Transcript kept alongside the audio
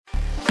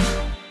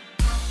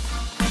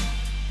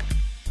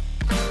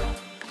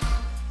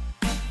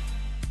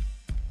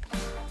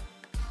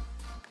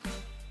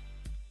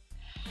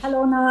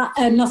Helo na,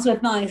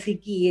 noswaith na i chi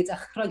gyd a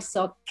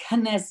chroeso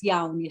cynnes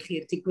iawn i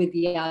chi'r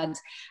digwyddiad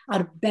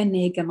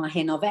arbennig yma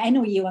heno. Fy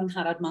enw i yw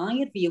Angharad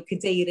Mair, fi yw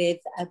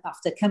cadeirydd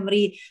BAFTA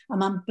Cymru,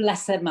 a mae'n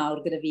bleser mawr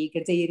gyda fi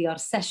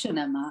gadeirio'r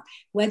sesiwn yma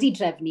wedi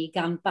drefnu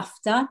gan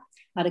BAFTA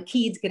ar y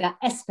cyd gyda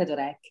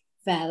S4C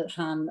fel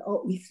rhan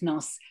o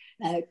wythnos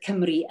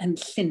Cymru yn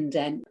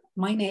Llundain.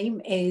 My name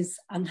is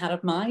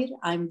Angharad Mair.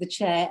 I'm the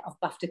chair of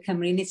BAFTA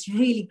Cymru, and it's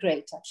really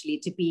great actually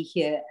to be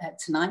here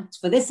tonight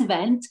for this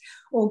event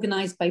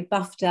organised by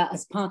BAFTA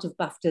as part of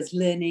BAFTA's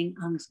Learning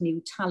and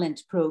New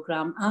Talent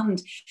programme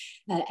and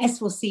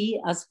S4C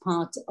as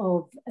part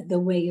of the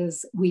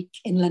Wales Week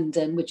in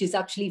London, which is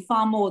actually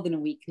far more than a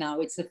week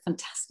now. It's a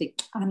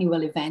fantastic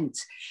annual event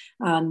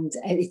and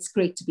it's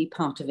great to be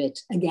part of it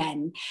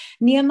again.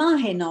 Ni yma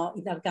heno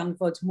i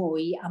ddarganfod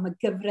mwy am y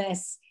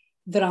gyfres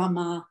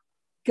ddrama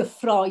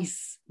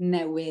gyffroes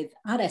newydd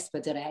ar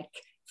S4C,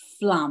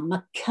 Fflam.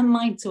 Mae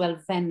cymaint o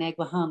elfennau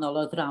gwahanol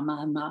o ddrama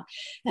yma,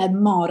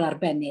 mor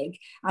arbennig.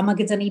 A mae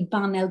gyda ni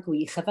banel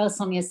gwych. A fel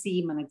Sonia si,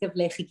 mae'n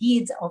gyfle i chi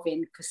gyd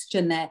ofyn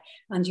cwestiynau,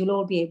 and you'll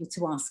all be able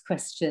to ask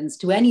questions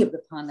to any of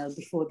the panel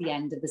before the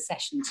end of the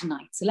session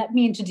tonight. So let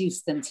me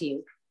introduce them to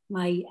you.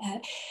 Mae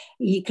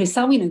i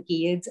croesawu nhw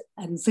gyd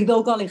yn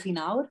swyddogol i chi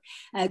nawr.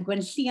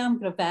 Gwen Lliam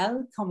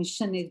Grafel,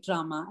 Comisiynydd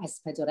Drama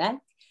S4C.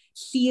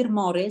 Llyr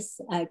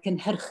Morris,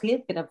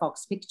 cynhyrchydd gyda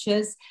Vox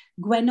Pictures,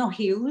 Gwenno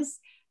Hughes,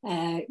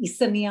 i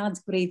syniad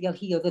gwreiddiol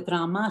hi oedd y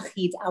ddrama,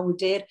 chyd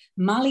awdur,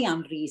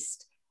 Mali-Ann Rhys,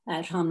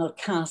 rhan o'r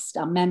cast,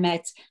 a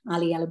Mehmet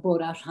Ali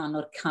Elabora, rhan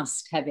o'r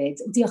cast hefyd.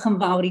 Diolch yn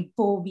fawr i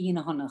bob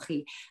un ohonoch chi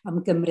am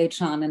gymryd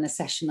rhan yn y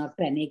sesiwn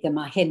arbennig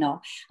yma heno.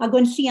 A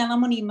Gwen Llian,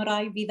 am o'n i, mae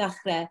rai fi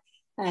ddechrau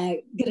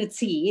gyda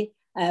ti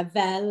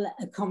fel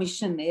y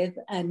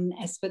comisiynydd yn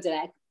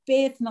S4C.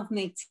 Beth nath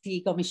wneud ti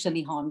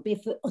gomisiynu hon?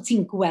 Beth o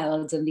ti'n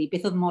gweld yn ni?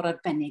 Beth oedd mor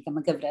arbennig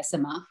am y gyfres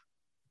yma?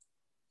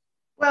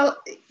 Wel,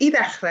 i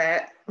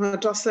ddechrau,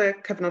 dros y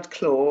cyfnod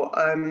clo,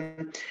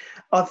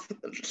 oedd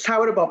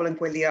llawer o bobl yn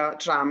gwylio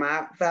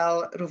drama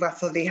fel rhyw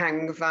fath o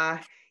ddihangfa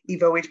i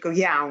fywyd go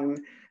iawn.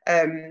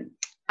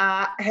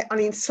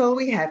 O'n i'n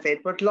sylwi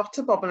hefyd bod lot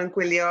o bobl yn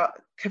gwylio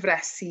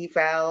cyfresu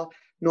fel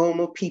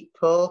Normal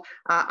People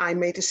a I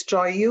May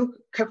Destroy You,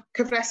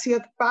 cyfresu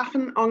oedd bach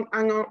yn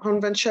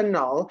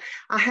angonfensiynol,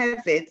 a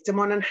hefyd dim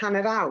ond yn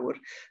hanner awr.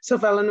 So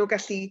fel o'n nhw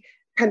gallu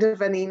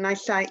penderfynu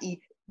naill ai i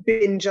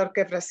bingio'r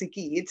gyfres i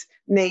gyd,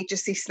 neu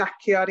jyst i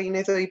snacio ar un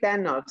neu ddwy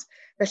bennod.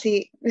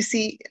 Felly nes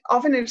i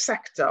ofyn i'r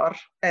sector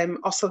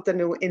os oedd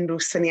nhw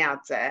unrhyw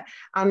syniadau,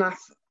 a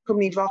nath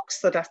cwmni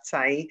Vox ddod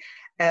ata i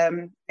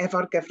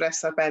efo'r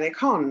gyfres arbennig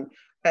hon.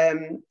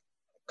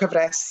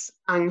 Cyfres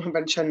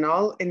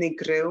anghonfensiynol,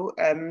 unigryw,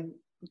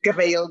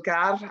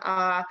 gyfeilgar a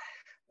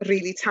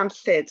rili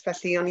tanllyd,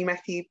 felly o'n i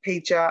methu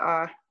peidio a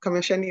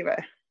comisiynu fe.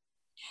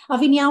 A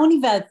fi'n iawn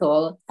i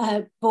feddwl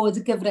bod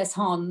y gyfres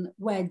hon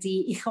wedi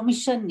i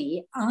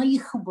chomisiynu a'i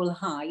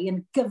chwblhau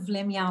yn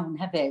gyflym iawn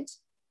hefyd.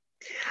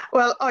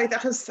 Wel, oedd,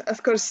 achos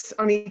wrth gwrs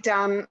o'n i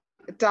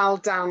dal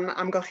dan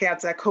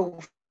amgylchiadau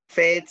Covid,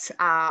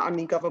 a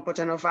o'n i'n gofod bod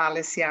yn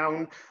ofalus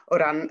iawn o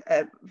ran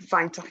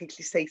faint o'ch chi'n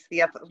gallu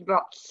saethu, a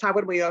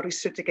llawer mwy o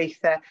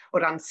rwystredigaethau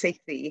o ran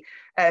saethu.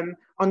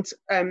 Ond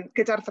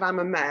gyda'r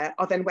ddrama yma,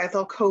 oedd e'n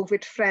weddol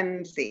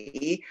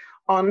Covid-friendly,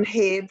 ond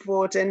heb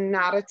fod yn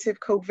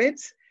narrative Covid.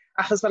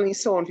 Achos fel ni'n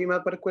sôn, fi'n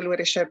meddwl bod y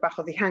gwylwyr eisiau bach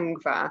o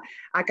ddihangfa,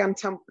 a gan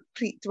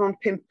dim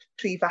ond 5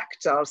 prif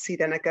actor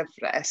sydd yn y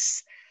gyfres,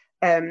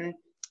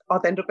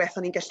 oedd e'n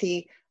rhywbeth o'n i'n gallu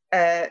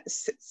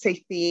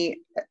saethu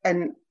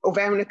o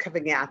fewn y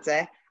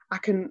cyfyngiadau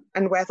ac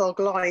yn weddol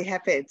gloi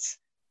hefyd.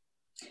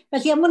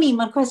 Felly am hwnni,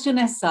 mae'r cwestiwn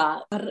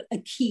nesaf ar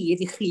y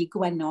cyd i chi,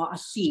 Gwenno a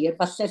Llyr,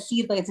 falle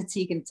Llyr ddweud y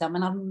ti gyntaf,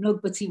 mae'n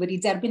amlwg bod ti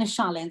wedi derbyn y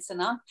sialens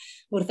yna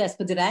wrth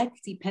S4C,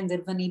 ti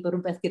penderfynu bod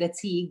rhywbeth gyda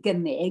ti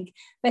gynnig.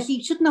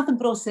 Felly, sut nath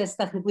yn broses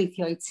ddechrau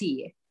gweithio i ti?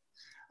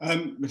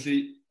 Felly,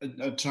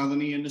 tra oedden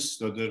ni yn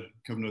ystod yr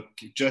cyfnod,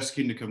 just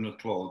cyn y cyfnod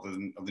clo,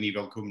 oedden ni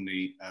fel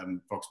cwmni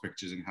Vox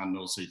Pictures yng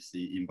nghanol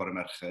saethu un bore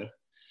Mercher.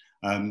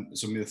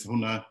 So mi oedd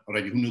hwnna, o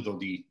rhaid i hwnnw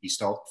ddod i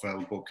stop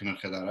fel bob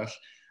cynnyrched arall.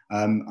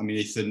 A mi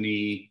wnaethon ni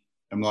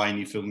ymlaen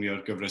i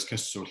ffilmio'r gyfres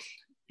cyswllt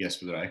i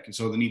S4C.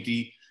 So oedden ni wedi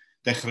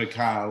dechrau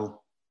cael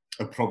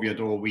y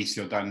profiad o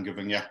weithio dan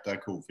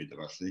gyfyngiadau Covid a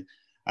falle.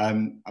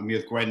 A mi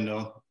oedd Gwenno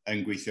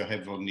yn gweithio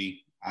hefo ni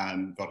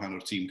fel rhan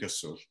o'r tîm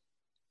cyswllt.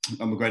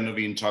 A mae Gwenno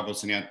fi'n trafod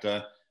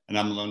syniadau yn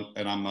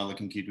aml ac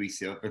yn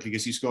cydweithio. Felly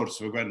ges i sgwrs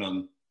efo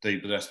Gwenno'n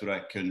dweud bod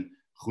S4C yn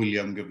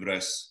chwilio am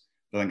gyfres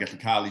byddai'n gallu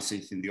cael ei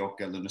saethu'n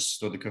ddiogel yn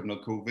ystod y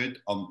cyfnod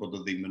Covid, ond bod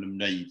o ddim yn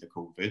ymwneud â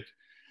Covid.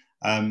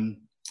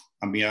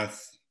 A mi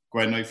aeth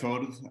Gwenno i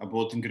ffwrdd a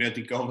bod yn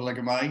greadigol fel ag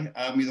y mai,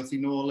 a mi ddoth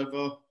i nôl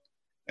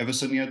efo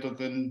syniad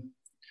oedd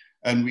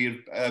yn wir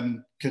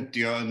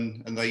cydio yn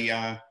ddau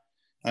a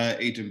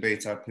Adrian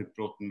Bate a Pip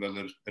Broughton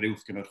fel yr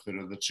uwch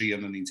gynnyrchwyr oedd y tri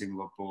yn ni'n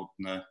teimlo bod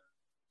yna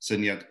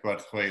syniad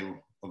gwerth chweil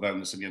o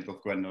fewn y syniad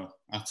oedd Gwenno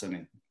ata ni.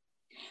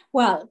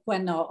 Wel,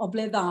 Gwenno, o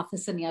ble ddath y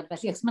syniad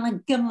felly, achos mae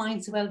yna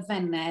gymaint o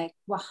elfennau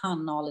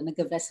wahanol yn y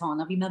gyfres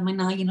hon, a fi'n meddwl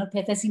mae'n un o'r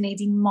pethau sy'n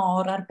neud i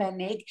mor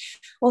arbennig.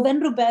 Oedd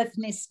e'n rhywbeth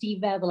nes ti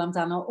feddwl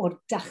amdano o'r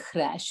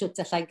dechrau, siwt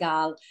allai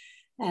gael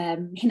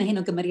hyn a hyn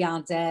o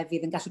gymeriadau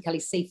fydd yn gallu cael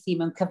ei seithi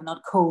mewn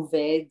cyfnod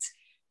Covid,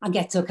 ac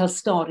eto cael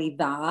stori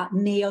dda,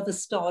 neu oedd y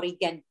stori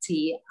gen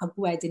ti, a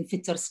wedyn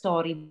ffito'r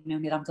stori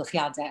mewn i'r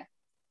amgylchiadau?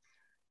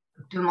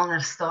 Dwi'n meddwl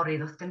na'r stori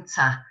ddoth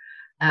gyntaf.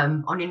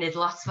 O'n i'n neud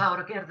lot fawr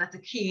o gerdded y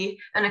ci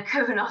yn y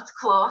cyfnod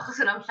clo, achos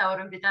yna'n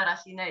llawer yn byd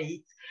arall i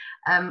wneud.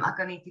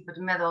 Ac o'n i wedi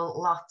bod yn meddwl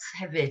lot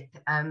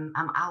hefyd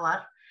am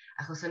Alar,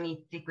 achos o'n i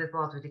digwydd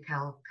bod wedi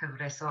cael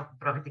cyfres o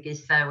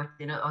brofedigaethau,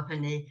 wedyn oedd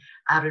hynny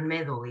ar yn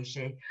meddwl i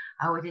lle.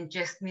 A wedyn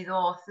just mi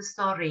ddoth y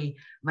stori,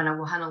 mae yna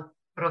wahanol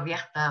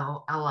brofiadau o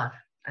Alar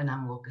yn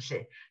amlwg,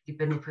 felly,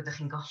 dibynnu pwy ydych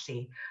chi'n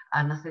golli.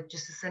 A nath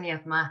just y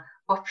syniad yma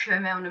bopio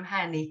i mewn ym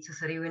mhen i,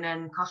 tas rhywun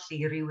yn colli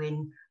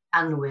rhywun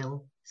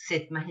anwyl,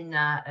 sut mae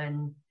hynna yn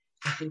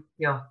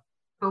effeithio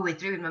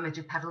bywyd rhywun, mae'n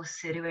medru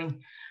perlysu rhywun.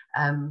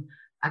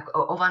 Ac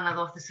o fanna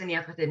ddoth y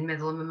syniad wedyn,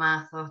 meddwl am y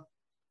math o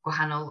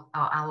gwahanol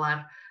o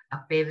Alar a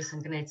be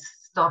fysa'n gwneud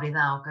stori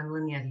dda o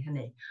ganlyniad i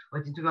hynny.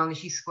 Wedyn dwi'n meddwl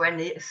nes i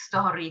sgwennu y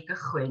stori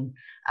gychwyn,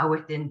 a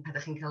wedyn pan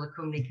ydych chi'n cael y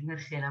cwmni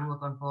cynhyrchu yn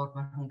amlwg o'n bod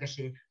maen nhw'n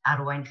gallu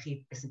arwain chi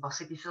beth sy'n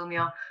bosib i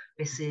ffilmio,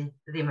 beth sydd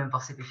ddim yn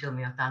bosib i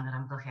ffilmio dan yr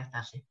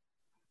amgylchiadau chi.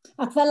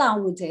 Ac fel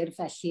awdur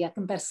felly, ac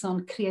yn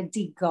berson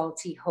creadigol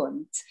ti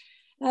hwnt,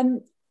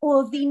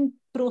 oedd hi'n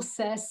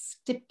broses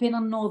dipyn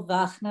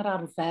anoddach na'r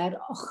arfer,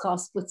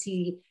 achos bod ti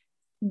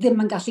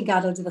ddim yn gallu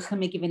gadael dy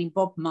ddychymyg i fynd i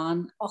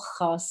bobman,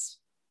 achos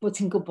bod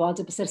ti'n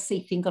gwybod y bys yr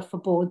seithi'n gorfod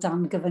bod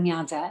dan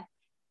gyfyniadau?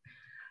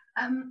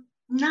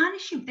 Na,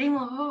 nes i'n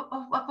deimlo,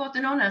 o bod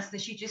yn onest,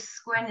 nes i jyst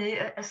sgwennu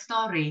y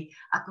stori,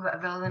 ac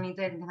fel oedden ni'n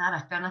dweud yn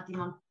gynharach, gan na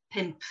dim ond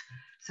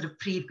 5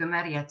 prif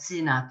gymeriad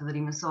sy'n na,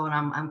 doedden ni'n sôn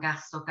am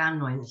gast o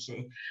gannoedd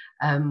felly.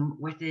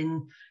 Wedyn,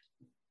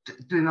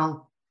 dwi'n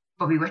meddwl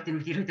bod fi wedyn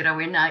wedi rhoi'r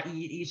awena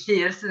i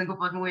llyr sydd yn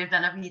gwybod mwy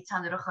amdana fi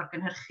tan yr ochr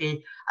gynhyrchu,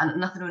 a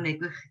nath nhw'n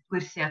gwneud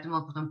gwirthiad, dwi'n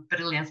meddwl bod o'n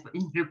briliant bod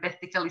unrhyw beth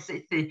wedi cael ei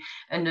seithi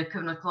yn y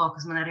cyfnod clo,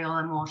 cos mae'n reol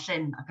am o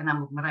llyn, ac yn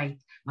amlwg mae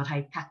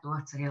rhaid cadw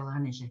at y reol o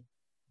hynny.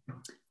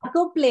 Ac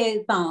o ble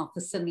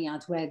ddath y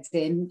syniad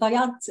wedyn,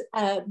 ddaiad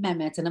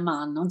Mehmet yn y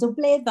man, ond o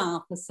ble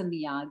ddath y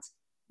syniad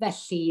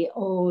felly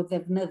o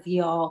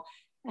ddefnyddio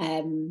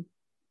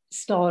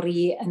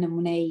stori yn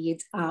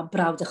ymwneud a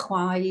brawd y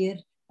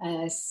chwaer,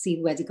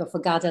 sydd wedi goffo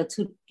gadael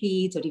Twrci,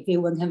 dod i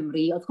fyw yng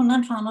Nghymru. Oedd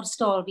hwnna'n rhan o'r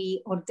stori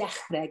o'r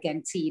dechrau gen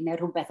ti, neu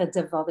rhywbeth y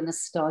dyfodd yn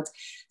ystod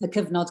y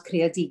cyfnod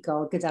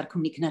creadigol gyda'r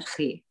cwmni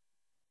cynhyrchu?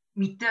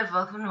 Mi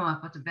dyfodd hwnnw, a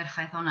bod yn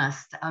berffaith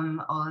onest,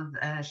 oedd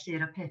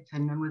Llyr a Pip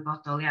yn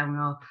ymwybodol iawn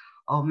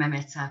o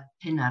Mehmet a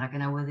Pinnar ac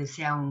yn awyddus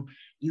iawn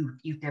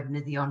i'w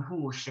defnyddio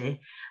nhw lle.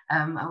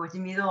 A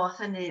wedyn mi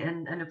ddoth hynny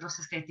yn y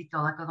broses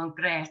greadigol ac oedd o'n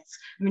gret.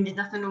 Munud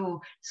nath nhw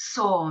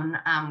sôn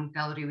am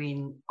gael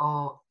rhywun o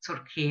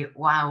Twrci,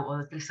 waw,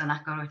 oedd y glyso'n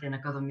agor wedyn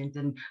ac oedd o'n mynd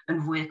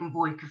yn fwy ac yn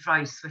fwy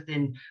cyffroes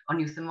wedyn,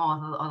 ond i'w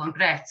modd oedd o'n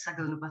gret ac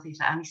oedd o'n rhywbeth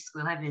eitha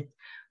anisgwyl hefyd.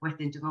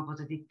 Wedyn dwi'n meddwl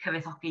bod wedi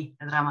cyfaethogi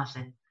y ddrama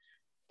lle.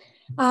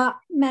 A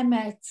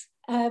Mehmet,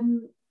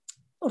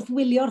 wrth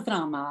wylio'r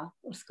ddrama,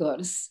 wrth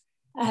gwrs,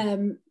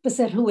 bys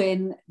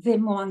rhywun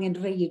ddim o angen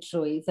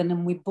reidrwydd yn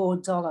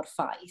ymwybodol o'r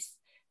ffaith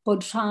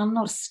bod rhan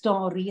o'r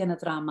stori yn y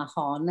ddrama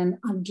hon yn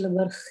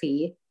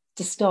adlewyrchu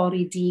dy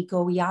stori di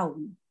go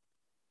iawn.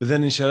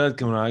 Bydden ni'n siarad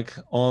Cymraeg,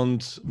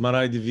 ond mae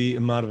rhaid i fi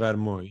ymarfer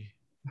mwy.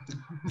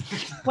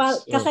 Wel,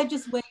 gallai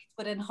jyst weid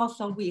bod e'n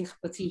hollol wych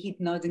bod ti hyd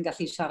yn oed yn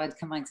gallu siarad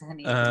cymaint o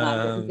hynny.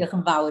 Diolch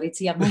yn fawr i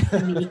ti am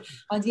hynny.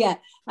 Ond ie.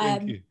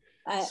 Thank you.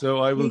 So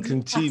I will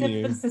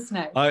continue.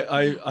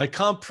 I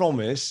can't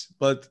promise,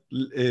 but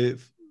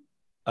if,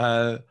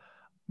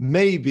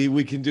 maybe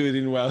we can do it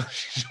in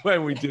Welsh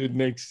when we do it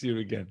next year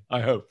again, I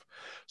hope.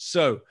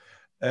 So,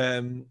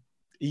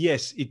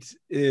 yes,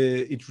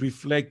 it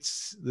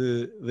reflects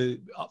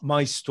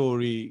my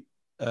story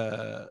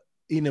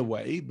in a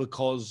way,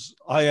 because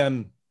I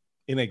am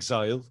in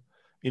exile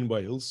in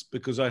Wales,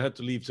 because I had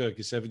to leave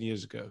Turkey 7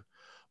 years ago,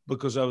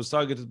 because I was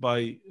targeted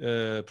by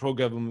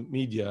pro-government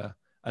media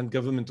and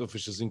government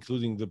officials,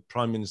 including the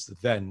Prime Minister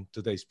then,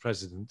 today's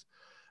president,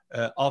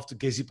 after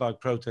Gezi Park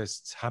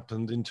protests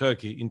happened in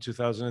Turkey in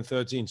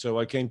 2013. So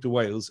I came to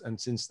Wales, and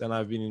since then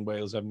I've been in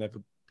Wales. I've never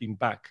been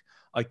back.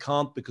 I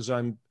can't because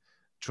I'm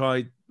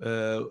tried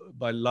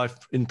by life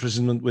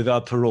imprisonment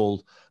without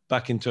parole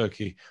back in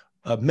Turkey,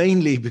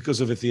 mainly because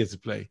of a theatre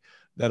play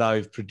that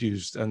I've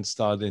produced and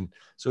starred in.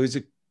 So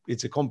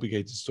it's a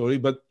complicated story,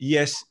 but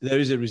yes, there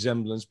is a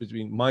resemblance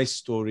between my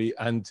story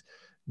and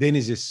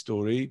Deniz's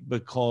story,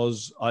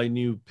 because I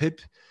knew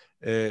Pip,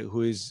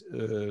 who is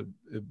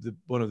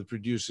one of the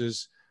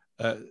producers.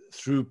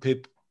 Through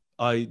Pip,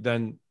 I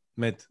then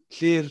met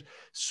Llyr.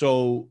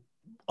 So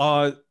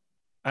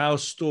our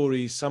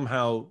story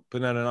somehow,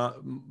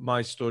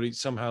 my story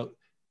somehow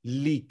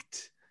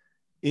leaked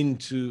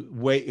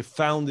it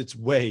found its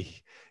way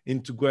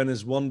into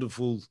Gwenna's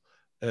wonderful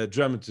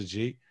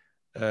dramaturgy,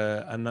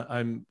 and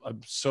I'm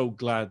so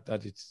glad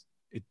that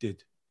it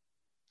did.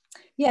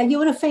 Yeah,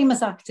 you're a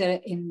famous actor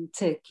in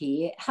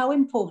Turkey. How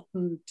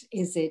important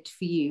is it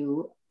for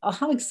you, or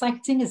how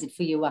exciting is it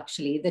for you,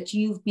 actually, that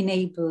you've been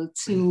able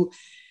to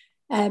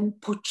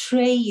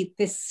portray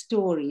this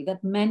story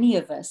that many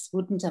of us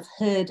wouldn't have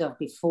heard of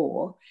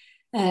before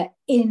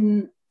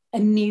in a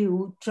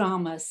new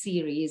drama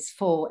series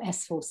for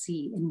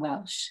S4C in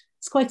Welsh?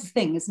 It's quite a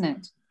thing, isn't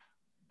it?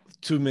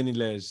 Too many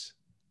layers,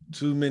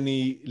 too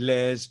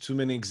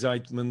many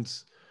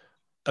excitements,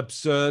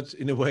 absurd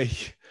in a way.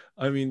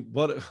 I mean,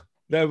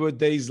 there were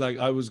days like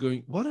I was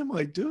going, what am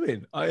I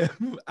doing? I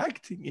am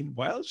acting in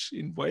Welsh,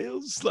 in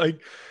Wales.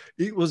 Like,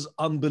 it was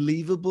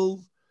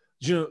unbelievable.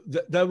 You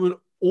know, there were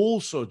all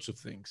sorts of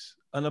things.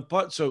 And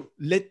apart, so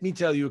let me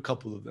tell you a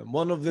couple of them.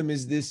 One of them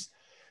is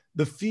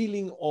the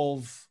feeling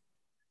of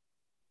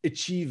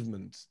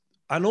achievement.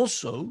 And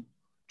also,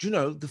 you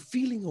know, the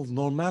feeling of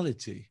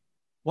normality.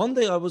 One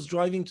day I was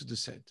driving to the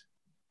set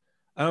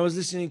and I was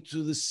listening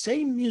to the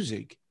same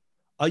music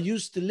I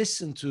used to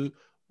listen to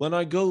when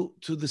I go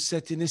to the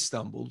set in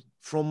Istanbul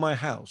from my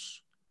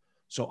house.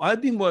 So I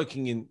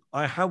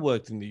have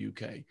worked in the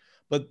UK,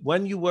 but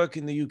when you work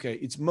in the UK,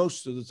 it's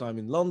most of the time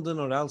in London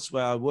or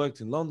elsewhere. I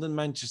worked in London,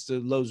 Manchester,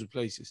 loads of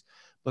places.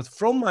 But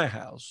from my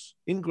house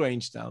in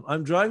Grangetown,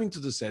 I'm driving to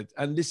the set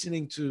and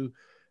listening to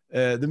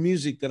the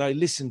music that I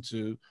listened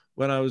to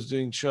when I was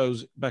doing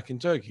shows back in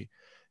Turkey.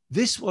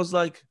 This was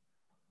like,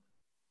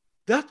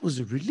 that was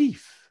a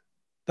relief.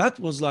 That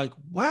was like,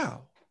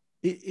 wow.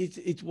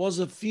 It was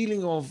a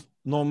feeling of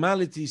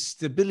normality,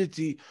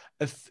 stability,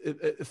 a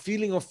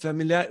feeling of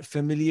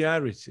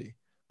familiarity,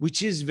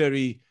 which is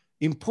very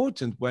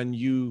important when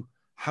you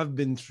have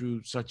been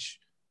through such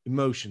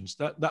emotions.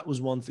 That was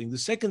one thing. The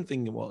second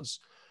thing was,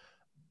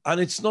 and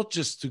it's not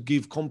just to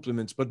give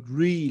compliments, but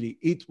really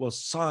it was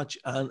such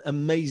an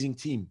amazing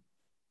team.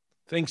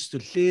 Thanks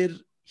to Lir,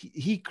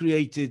 he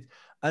created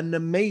an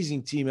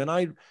amazing team.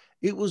 And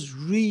it was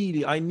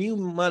really, I knew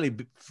Mali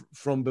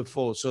from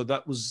before, so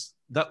that was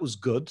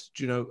good,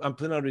 you know, and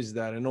Pinar is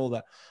there and all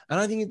that. And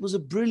I think it was a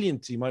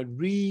brilliant team. I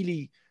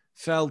really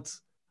felt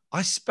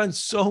I spent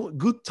so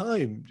good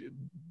time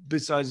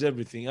besides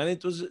everything. And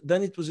it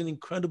was an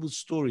incredible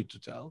story to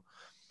tell.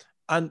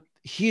 And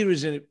here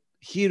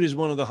is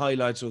one of the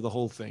highlights of the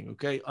whole thing,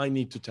 okay? I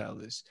need to tell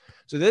this.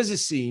 So there's a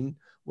scene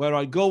where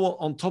I go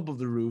on top of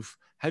the roof,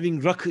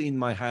 having rakı in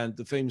my hand,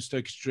 the famous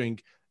Turkish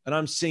drink, and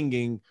I'm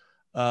singing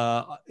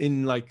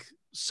in like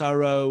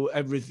sorrow,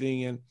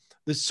 everything. And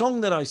the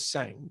song that I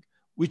sang,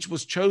 which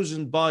was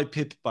chosen by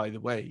Pip, by the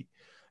way,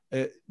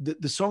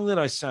 the song that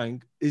I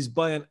sang is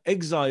by an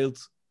exiled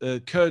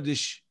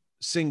Kurdish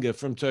singer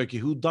from Turkey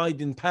who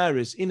died in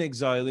Paris in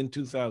exile in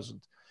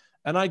 2000.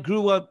 And I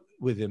grew up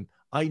with him.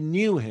 I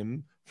knew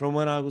him from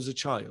when I was a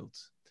child.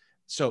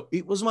 So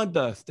it was my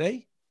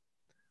birthday,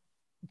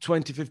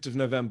 25th of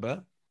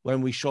November,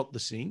 when we shot the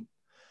scene.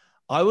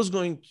 I was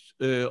going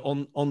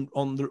on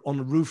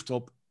the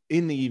rooftop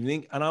in the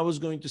evening, and I was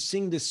going to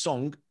sing this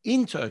song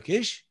in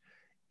Turkish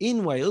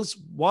in Wales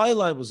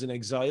while I was in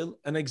exile,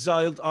 an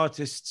exiled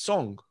artist's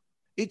song.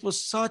 It was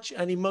such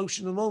an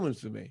emotional moment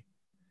for me.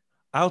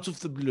 Out of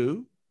the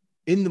blue,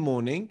 in the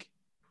morning,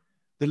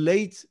 the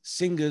late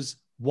singer's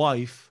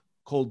wife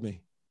called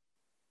me.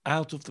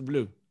 Out of the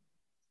blue.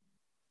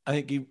 I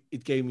think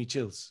it gave me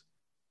chills.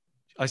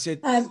 I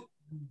said...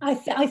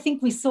 I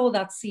think we saw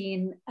that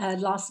scene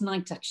last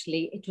night,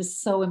 actually. It was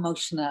so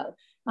emotional.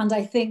 And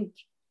I think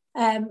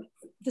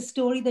the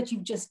story that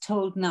you've just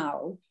told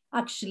now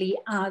actually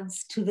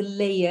adds to the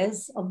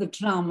layers of the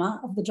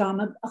drama.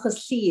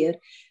 Achos Lir,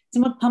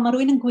 pan mae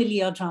rwy'n yn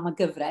gwylio drama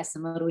gyfres, a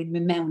mae rwy'n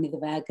mynd mewn iddo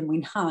fe ac yn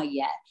mwynhau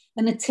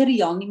yn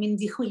naturiol, ni'n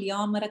mynd i chwilio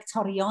am yr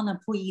actorion a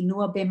pwy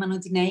nhw a be maen nhw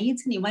wedi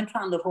gwneud. Mae'n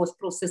rhan o'r holl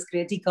broses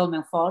greadigol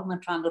mewn ffordd,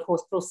 mae'n rhan o'r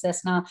holl broses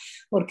na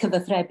o'r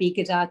cyfathrebu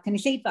gyda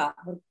cynulleidfa,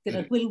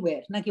 gyda'r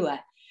gwylwyr, nag yw e.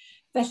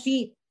 Felly,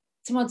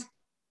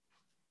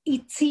 i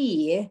ti,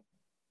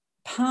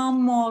 pa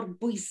mor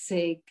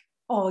bwysig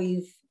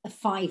oedd y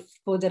ffaith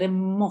bod yr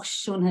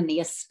emosiwn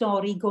hynny, y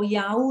stori go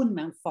iawn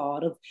mewn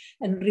ffordd,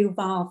 yn rhyw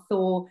fath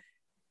o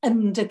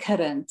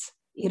undercurrent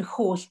i'r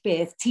holl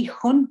beth, tu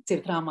hwnt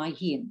i'r drama ei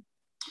hun?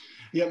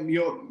 Ie, mi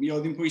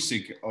oedd hi'n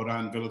bwysig o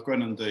ran, fel oedd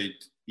Gwen yn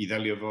dweud, i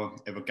ddelio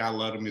efo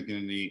galar, mi oedd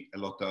gen ni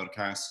aelodau o'r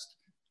cast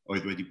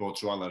oedd wedi bod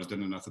trwy alar,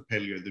 dyna nath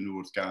apelio iddyn nhw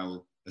wrth gael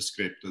y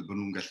sgript, oedd bod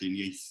nhw'n gallu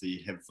unieithu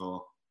hefo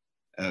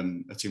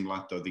y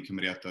teimladau, oedd eu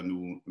cymeriadau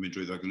nhw yn mynd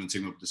drwyddo, ac yn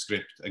teimlo bod y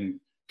sgript yn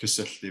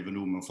cysylltu efo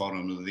nhw mewn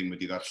ffordd nhw ddim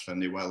wedi ddarllen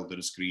neu weld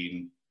ar y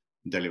sgrin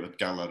yn delio efo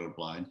galar o'r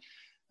blaen.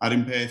 A'r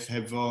un peth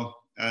hefo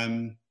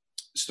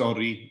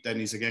stori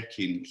Dennis ag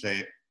Ecyn, lle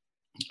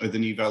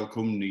oedden ni fel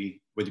cwmni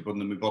wedi bod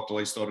yn ymwybodol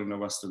o'i stori yna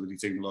wastad wedi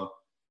teimlo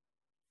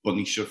bod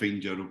ni eisiau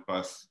ffeindio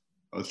rhywbeth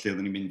oedd lle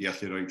oedden ni'n mynd i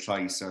allu rhoi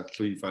llais a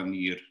llwyfan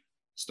i'r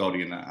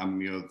stori yna, a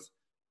mi oedd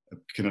y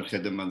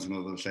cynhyrchiad yma'n teimlo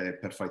oedd lle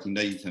perffaith i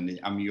wneud hynny,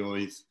 a mi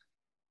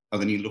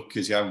oedden ni'n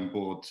lwcus iawn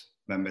bod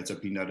Mehmet a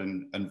Pinar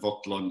yn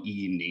fodlon i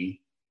ni,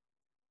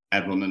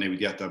 efo yna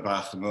newidiadau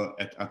bach yma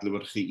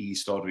adlewyrchu i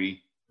stori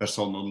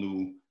personol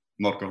nhw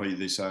mor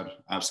gyhoeddus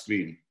ar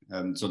sgrin.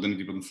 So, dyn ni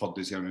wedi bod yn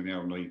ffodus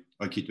iawn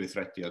o'i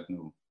cydweithrediad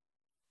nhw.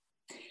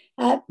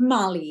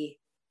 Mali,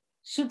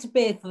 siwt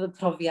beth oedd y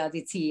profiad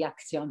I ti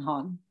actio'n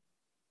hon?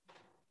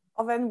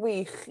 Oedd e'n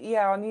wych,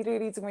 o'n i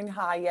rili wedi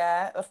mwynhau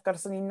wrth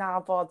gwrs o'n i'n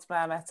nabod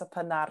Mehmet a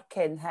Pynnar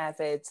cyn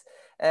hefyd,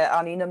 a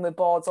o'n i'n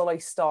ymwybodol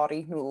o'i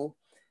stori nhw.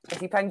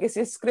 Felly pen ges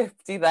i'r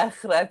sgript I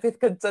ddechrau, peth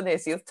gyntaf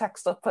nes I oedd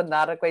text o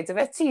Pynnar a gweud,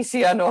 fe ti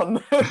si yn hwn?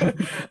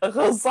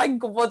 Achos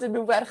sa'n gwybod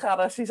unrhyw ferch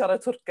arall I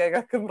siarad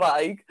Twrceg a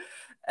Cymraeg.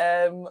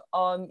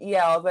 Ond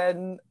oedd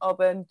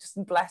e'n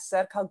just yn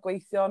bleser cael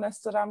gweithio yn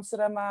ystod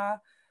amser yma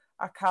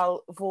a cael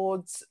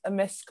fod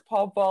ymysg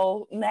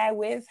pobl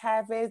newydd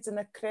hefyd yn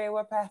y crew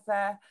a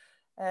pethau.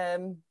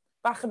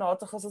 Bach yn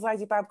od, achos oedd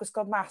rhaid I bawb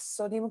gwisgo masg,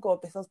 so ni'n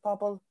gwybod beth oedd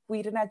pobl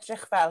wir yn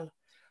edrych fel.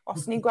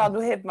 Os ni'n gweld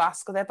nhw heb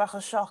masg, oedd e bach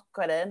o sioc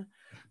wedyn.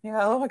 Ni'n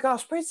fel, oh my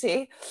gosh,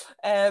 pretty.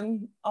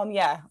 Ond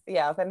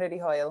oedd e'n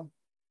rili hwyl.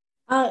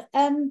 A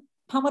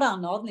pa mor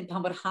anodd, neu pa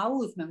mor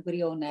hawdd mewn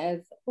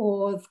gwirionedd,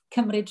 oedd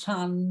cymryd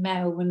rhan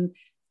mewn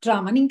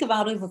drama. Ni'n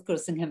gyfarwydd wrth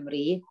gwrs yng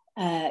Nghymru,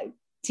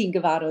 ti'n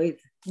gyfarwydd,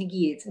 ni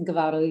gyd yn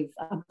gyfarwydd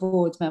a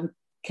bod mewn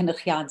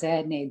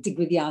cynrychiadau neu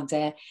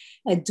digwyddiadau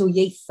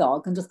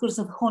dwyieithog, ond wrth gwrs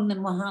oedd hwn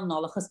yn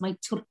wahanol achos mae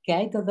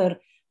Twrceg oedd yr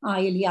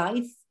ail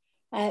iaith.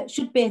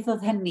 Siwt beth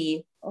oedd hynny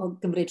o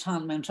gymryd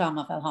rhan mewn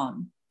drama fel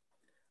hon?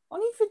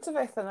 O'n i'n ffynt o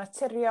beth yn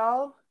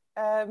naturiol,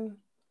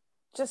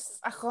 just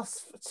achos,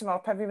 ti'n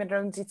meddwl, pan fi'n mynd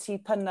rownd I ti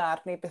Pynnar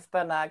neu beth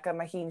bynnag, a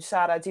mae hi'n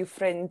siarad i'w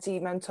ffrind I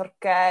mewn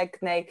Twrceg,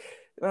 neu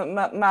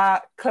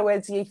mae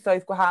clywed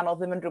ieithoedd gwahanol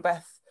ddim yn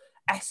rhywbeth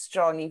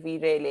estron I fi,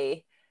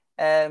 really.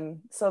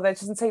 So they're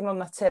just yn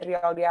teimlo'n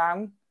naturiol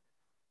iawn.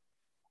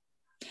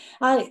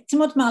 A ti'n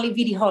modd Mali,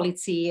 fi wedi holi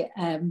ti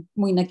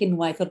mwy nag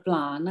unwaith o'r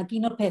blaen, ac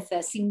un o'r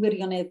pethau sy'n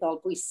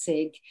wirioneddol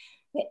bwysig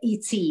I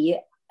ti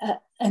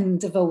yn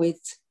dy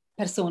fywyd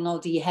personol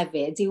di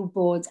hefyd yw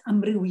bod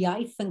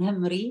amrywiaeth yng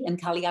Nghymru yn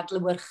cael ei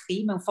adlewyrchu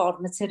mewn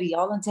ffordd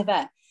naturiol yn tyfe.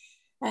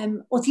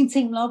 O ti'n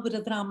teimlo bod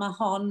y ddrama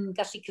hon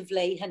gallu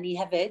cyfleu hynny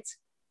hefyd?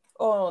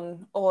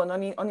 O'n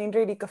i'n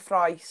really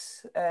gyffroes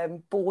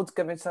bod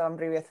gymaint o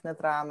amrywiaeth yn y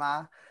ddrama.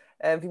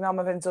 Fi'n meddwl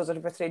mae fe'n dod o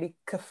rhywbeth really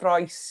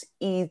cyffroes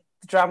I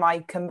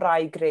dramau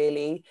Cymraeg,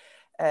 really.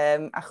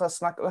 Achos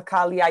mae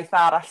cael iaith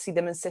arall sydd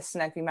ddim yn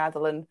Saesneg, fi'n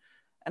meddwl,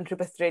 yn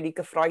rhywbeth really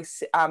gyffroes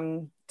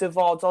am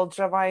dyfodol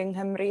dramau yng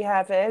Nghymru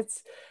hefyd.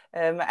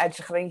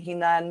 Edrych ar ein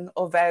hunain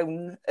o fewn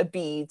y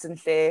byd yn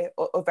lle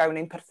o fewn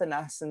ein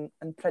perthynas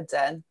yn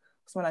Prydain.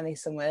 Os mae hwnna'n ei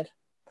synwyr.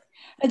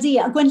 Ydy,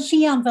 a Gwen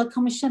Llian fel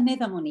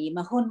comisiynydd am hwnni,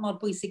 mae hwn mor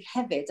bwysig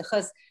hefyd,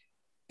 achos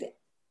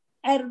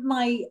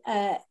mai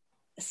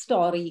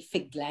stori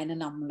ffuglen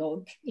yn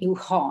amlwg yw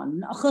hon,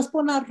 achos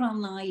bod yna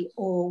rannau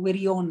o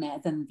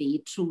wirionedd yn ddi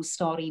trwy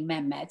stori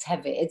Mehmet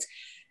hefyd,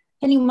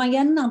 hynny mae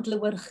yn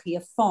adlewyrchu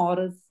y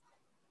ffordd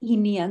I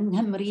ni yng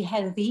Nghymru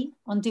heddi,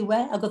 ond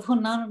diwe, ac oedd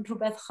hwnna'n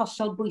rhywbeth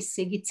hollol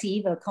bwysig I ti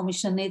fel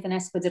comisiynydd yn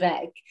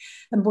Esbydreg,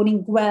 yn bod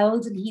ni'n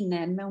gweld yn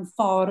hunain mewn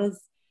ffordd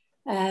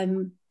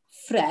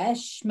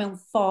ffres, mewn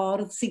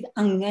ffordd sydd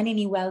angen I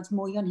ni weld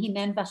mwy o'n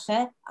hunain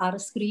falle ar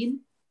y sgrin?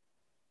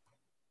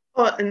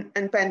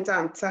 Yn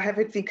bendant, a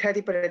hefyd fi'n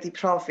credu bod wedi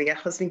profi,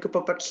 achos fi'n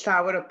gwybod bod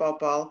llawer o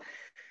bobl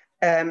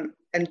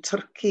yn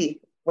Twrci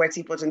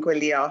wedi bod yn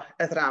gwylio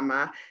y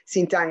ddrama,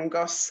 sy'n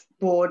dangos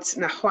bod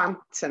na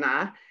chwant yna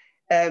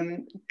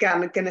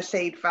gan y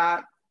gynulleidfa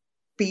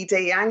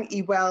byd-eang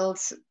I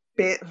weld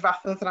beth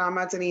fath o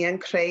ddrama dyn ni yn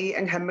creu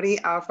yng Nghymru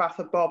a fath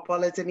o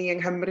bobl ydyn ni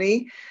yng Nghymru.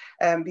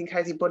 Fi'n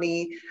credu bod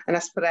ni yn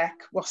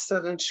Esbyrec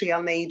wastad yn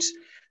trial wneud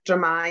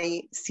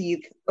dramau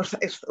sydd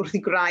wrth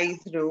I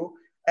graidd nhw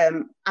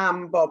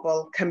am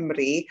bobl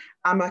Cymru,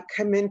 a mae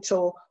cymaint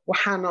o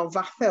wahanol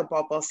fathau o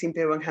bobl sy'n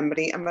byw yng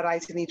Nghymru, a mae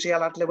rhaid I ni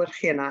drial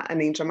adlewyrchu yna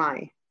yn ein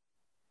dramau.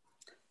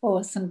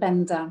 Sy'n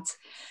bendant.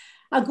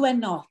 A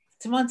Gwenno,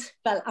 ti'n modd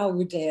fel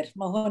awdur,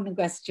 mae hwn yn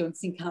gwestiwn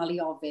sy'n cael ei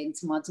ofyn,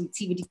 ti'n modd,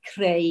 ti wedi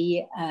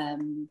creu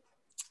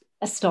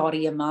y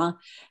stori yma,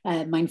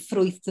 mae'n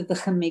ffrwyth y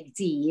ddychymyg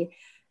di.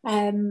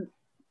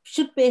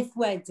 Siwt beth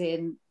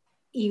wedyn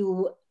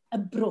yw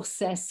y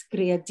broses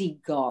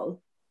greadigol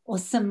o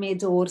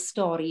symud o'r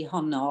stori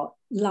honno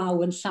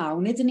law yn llaw,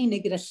 nid yn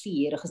unig gyda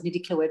llir, achos ni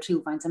wedi clywed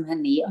rhywfaint am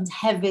hynny, ond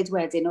hefyd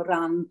wedyn o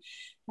ran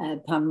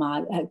pan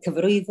mae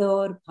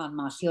cyfarwyddwr, pan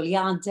mae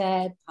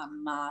lleoliadau, pan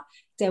mae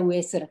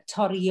dewis yr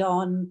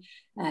actorion,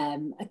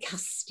 y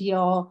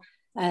castio,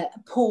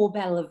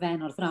 pob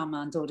elfen o'r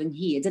ddrama yn dod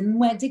ynghyd. Yn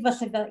enwedig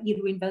falle I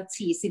rywun fel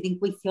ti sydd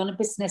yn gweithio yn y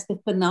busnes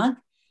beth bynnag,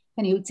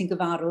 hynny yw ti'n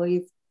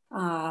gyfarwydd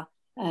a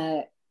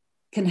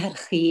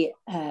cynhyrchu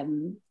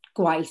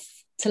gwaith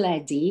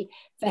teledu.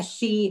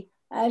 Felly,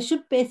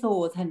 siwt beth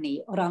oedd hynny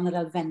o ran yr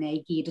elfennau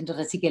I gyd yn dod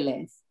at ei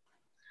gilydd?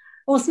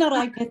 Os yna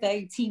rai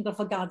pethau ti'n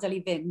gorfod gadael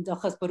I fynd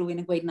achos bod rhywun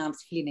yn gweud na,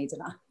 ti'n ffili wneud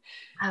yna?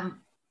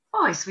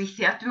 Oes,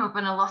 weithiau, dwi'n meddwl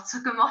bod yna lot o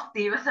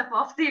gymodi fatha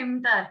bob dim,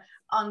 de.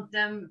 Ond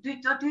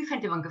dwi'n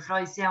ffeindio fo'n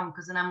gyffroes iawn,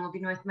 cos yn amlwg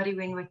unwaith mae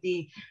rhywun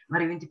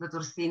wedi bod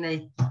wrthi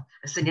wneud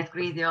y syniad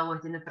gwreiddiol,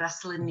 wedyn y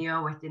braslunio,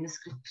 wedyn y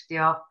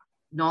sgriptio.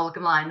 nôl ac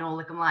ymlaen,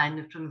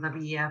 rhwng dda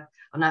fi a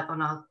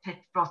o'na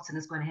Pip Broughton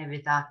yn sgwennu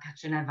hefyd a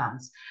Catrin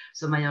Evans.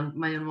 So mae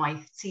o'n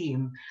waith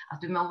tîm. A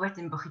dwi'n meddwl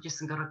wedyn bod chi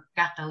jyst yn gorfod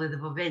gadael iddo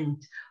fo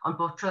fynd, ond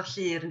bod tro'r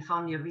llir yn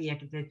ffonio fi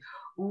ac yn dweud,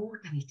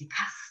 da ni wedi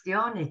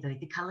castio, neu da ni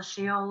wedi cael y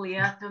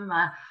lleoliad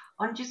yma.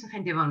 Ond jyst yn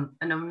ffeindio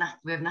fo'n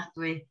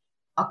ofnadwy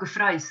o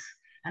gyffroes.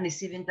 A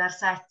nes i fynd ar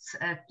set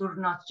y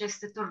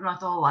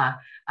diwrnod ola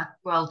a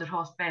gweld yr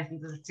holl beth yn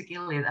dod at ei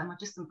gilydd. A mae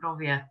jyst yn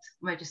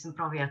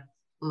brofiad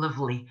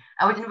lyflu.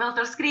 A wedyn fel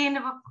o'r sgrin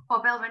efo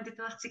bob elfen wedi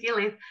dod at ei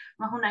gilydd,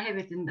 mae hwnna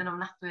hefyd yn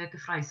ofnadwy o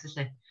gyffroes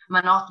felly.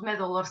 Mae'n od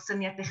meddwl o'r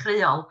syniad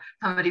dechreuol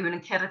pan mae rhywun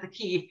yn cerdded y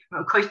ci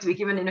mewn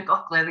coedwig i fyny yn y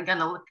gogledd yn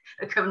ganol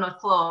y cyfnod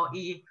clo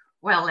i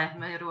wele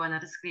mae rhywun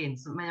ar y sgrin.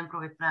 So mae'n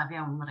brofiad braf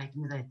iawn, mae'n rhaid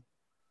i mi ddweud.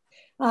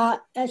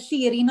 A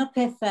Llyr, un o'r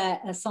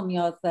pethau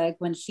soniodd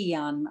Gwen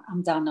Llian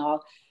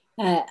amdano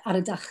ar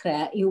y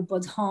dechrau yw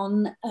bod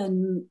hon yn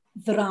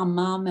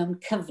ddrama mewn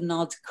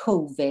cyfnod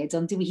Covid,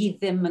 ond dyw hi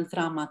ddim yn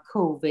ddrama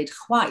Covid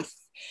chwaith.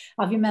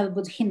 A fi'n meddwl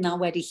bod hynna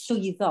wedi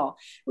llwyddo.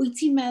 Wyt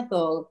ti'n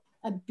meddwl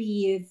y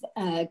bydd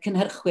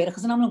cynhyrchwyr,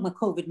 achos yn amlwg mae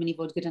Covid mynd i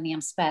fod gyda ni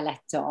am spel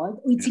eto,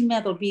 wyt ti'n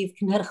meddwl bydd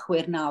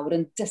cynhyrchwyr nawr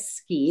yn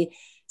dysgu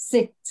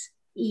sut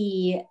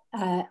i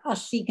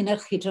allu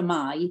gynhyrchu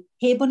dramau,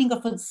 heb bod ni'n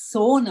gorfod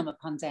sôn am y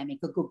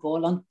pandemig o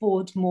gwbl, ond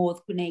bod modd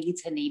gwneud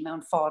hynny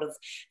mewn ffordd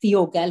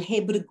ddiogel,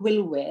 heb bod y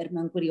gwylwyr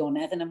mewn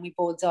gwirionedd yn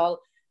ymwybodol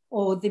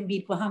o ddim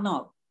byd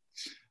gwahanol.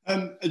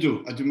 Ydw,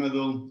 a dwi'n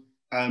meddwl,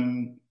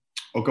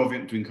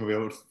 dwi'n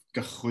cofio wrth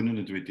gychwyn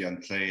yn y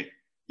diwydiant, lle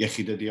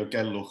iechyd a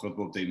diogelwch oedd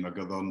bob dim, ac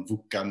oedd o'n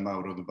fwgan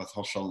mawr oedd rhywbeth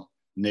hollol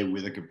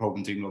newydd ac y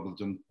pob yn teimlo bod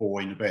yn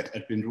boen y beth.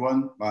 Erbyn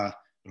rwan, mae'r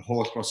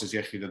holl broses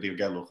iechyd a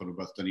diogelwch o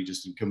rhywbeth, da ni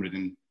jyst yn cymryd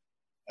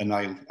yn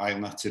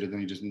ail natur, a da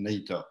ni jyst yn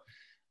neud o.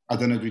 A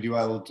dyna dwi wedi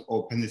weld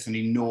o pen ddaethon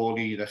ni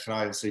nôl i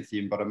ddechrau ail saethu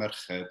yn Bore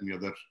Merched, mi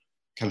oedd yr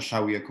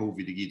canllawiau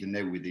Covid i gyd yn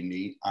newydd i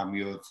ni, a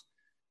mi oedd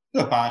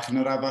bach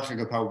yn yr afach ac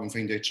oedd pawb yn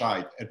ffeindio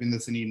traed. Erbyn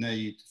ddaethon ni'n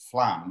neud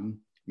fflam,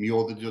 mi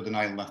oedd wedi dod yn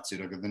ail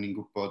natur, ac oedden ni'n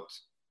gwybod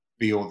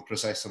be oedd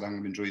proses oedd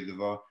angen mynd drwyddo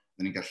fo,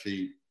 oedden ni'n gallu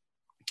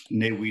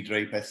newid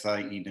rei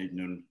bethau i wneud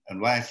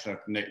nhw'n well,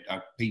 a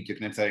peidio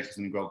gwneud eraill, os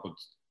ni'n gweld bod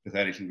beth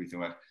eraill yn gweithio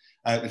well.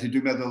 Felly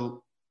dwi'n meddwl,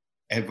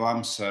 efo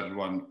amser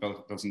rwan,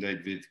 fel sy'n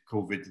dweud, fydd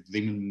Covid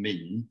ddim yn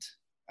mynd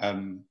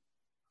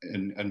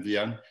yn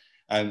fuan.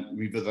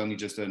 Mi fyddwn ni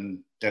jyst yn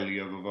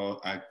delio efo fo,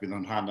 ac fydd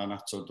o'n rhan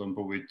anatod o'n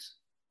bywyd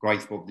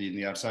gwaith bob dydd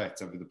ni ar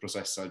set, a fydd y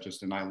prosesau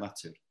jyst yn ail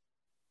natur.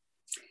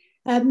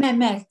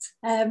 Mehmet,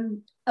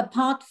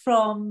 apart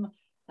from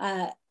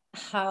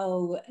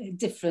how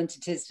different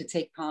it is to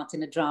take part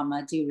in a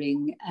drama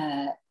during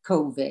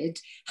COVID,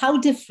 how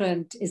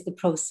different is the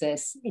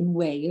process in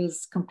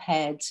Wales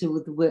compared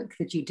to the work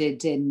that you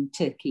did in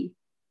Turkey?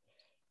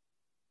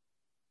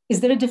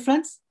 Is there a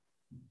difference?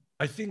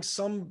 I think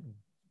some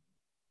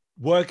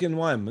work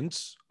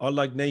environments are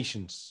like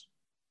nations.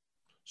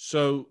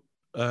 So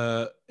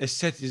a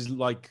set is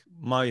like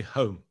my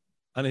home,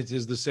 and it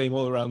is the same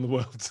all around the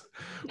world.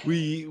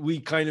 We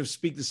kind of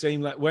speak the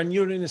same, like when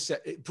you're in a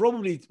set, it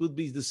probably would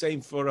be the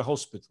same for a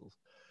hospital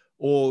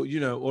or,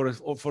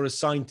 or for a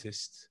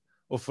scientist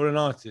or for an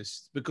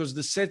artist, because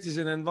the set is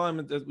an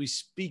environment that we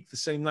speak the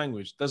same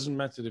language. Doesn't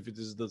matter if it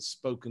is the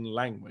spoken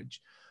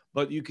language,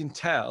 but you can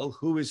tell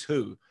who is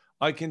who.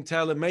 I can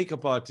tell a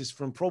makeup artist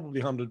from probably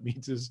 100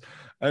 meters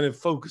and a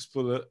focus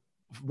puller,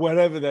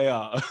 wherever they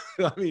are.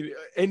 I mean,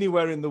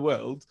 anywhere in the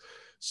world.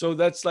 So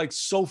that's like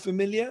so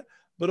familiar.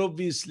 But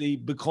obviously,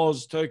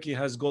 because Turkey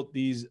has got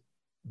the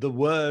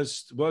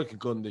worst working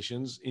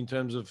conditions in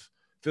terms of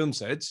film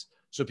sets,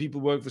 so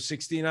people work for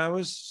 16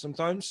 hours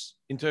sometimes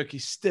in Turkey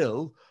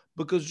still,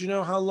 because you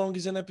know how long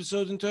is an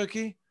episode in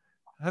Turkey?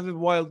 Have a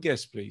wild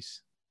guess,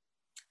 please.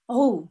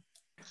 Oh,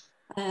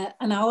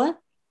 an hour?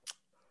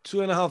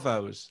 2.5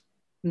 hours.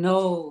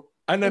 No.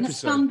 An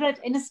episode.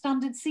 In a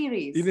standard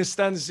series? In a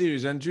standard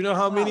series. And do you know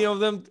how many of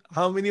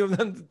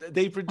them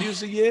they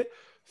produce a year?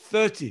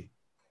 30.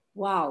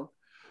 Wow.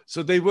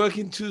 So they work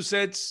in 2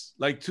 sets,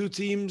 like 2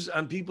 teams,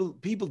 and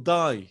people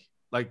die.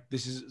 Like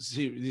this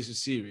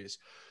is serious.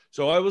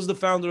 So I was the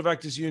founder of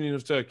Actors Union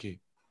of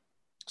Turkey.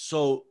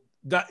 So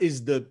that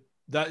is the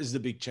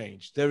big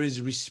change. There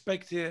is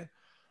respect here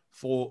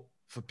for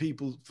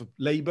people, for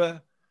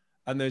labor,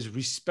 and there's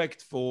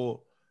respect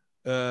for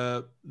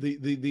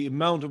the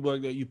amount of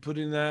work that you put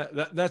in there.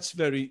 That's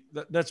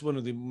one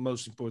of the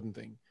most important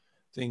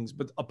things.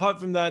 But apart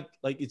from that,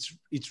 like it's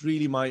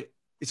really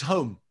it's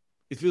home.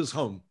 It feels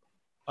home.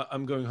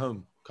 I'm going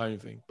home kind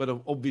of thing. But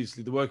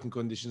obviously the working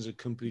conditions are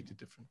completely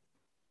different.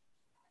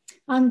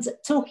 And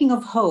talking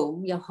of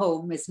home, your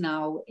home is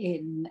now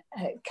in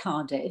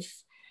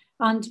Cardiff.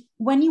 And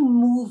when you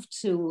moved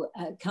to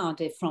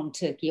Cardiff from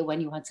Turkey, or when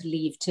you had to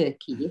leave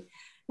Turkey,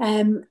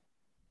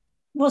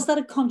 was that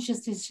a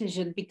conscious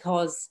decision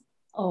because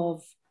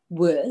of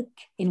work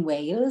in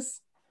Wales?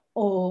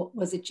 Or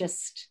was it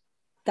just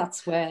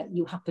that's where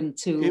you happened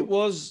to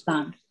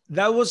land?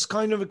 That was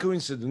kind of a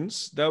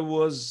coincidence.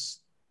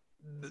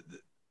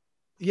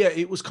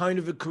 It was kind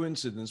of a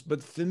coincidence.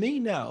 But for me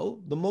now,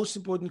 the most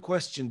important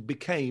question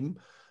became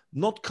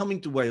not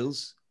coming to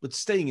Wales, but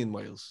staying in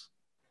Wales.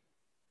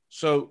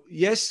 So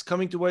yes,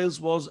 coming to Wales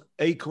was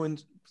a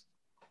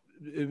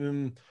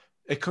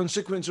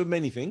consequence of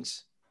many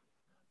things,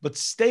 but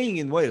staying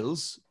in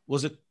Wales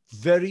was a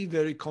very,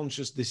 very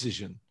conscious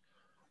decision,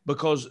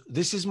 because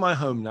this is my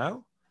home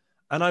now,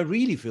 and I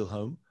really feel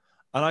home.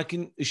 And I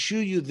can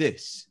assure you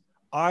this,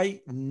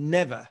 I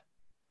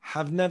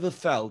have never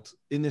felt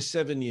in the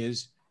 7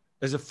 years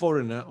as a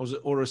foreigner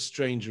or a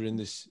stranger in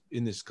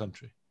this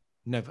country.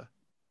 Never.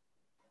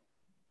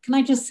 Can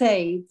I just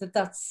say that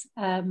that's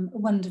a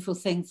wonderful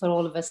thing for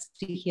all of us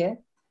to hear,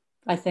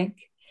 I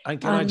think. And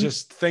can I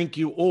just thank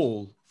you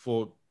all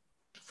for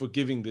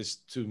giving this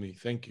to me.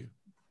 Thank you.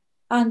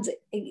 And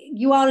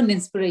you are an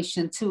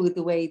inspiration to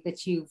the way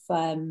that you've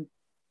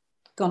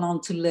gone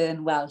on to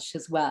learn Welsh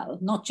as well,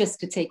 not just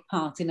to take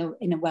part in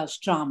a Welsh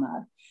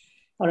drama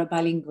or a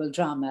bilingual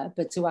drama,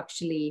 but to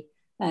actually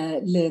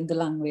learn the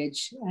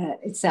language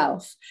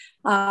itself.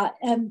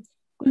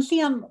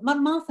 Felly,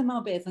 mae'r math yma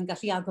o beth yn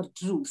gallu agor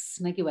drws,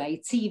 nag yw e,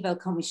 ti fel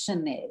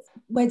comisiynydd,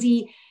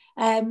 wedi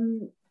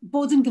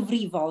bod yn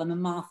gyfrifol am y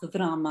math o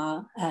ddrama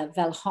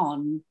fel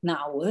hon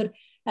nawr.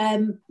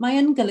 Mae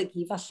yn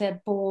golygu falle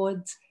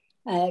bod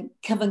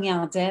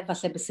cyfyngiadau,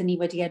 falle bys ni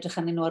wedi edrych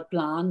arnyn nhw o'r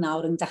blaen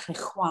nawr yn dechrau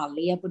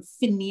chwalu, a bod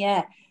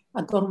ffiniau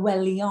a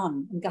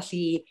gorwelion yn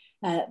gallu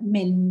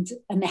mynd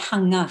yn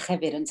ehangach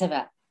hefyd, yn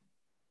tyfe?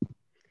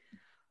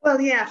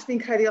 Wel ie,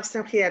 fi'n credu os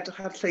yw'n chi edrych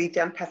ar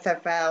llwydian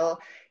pethau fel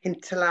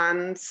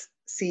Hinterland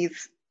sydd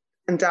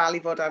yn dal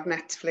i fod ar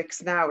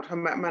Netflix nawr.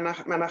 Mae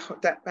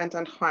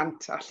bendant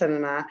chwant allan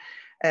yna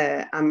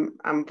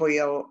am fwy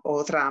o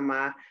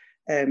ddrama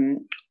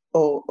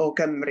o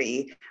Gymru.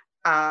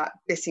 A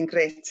beth sy'n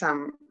gret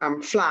am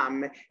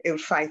Fflam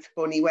yw'r ffaith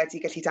bod ni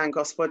wedi gallu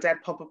dangos bod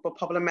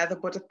pobl yn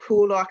meddwl bod y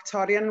pŵl o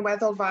actorion yn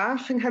weddol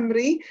fach yng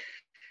Nghymru.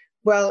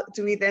 Wel,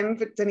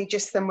 dyn ni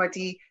jyst ddim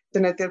wedi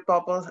defnyddio'r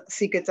bobl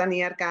sydd gyda ni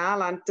ar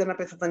gael, a dyna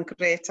beth oedd yn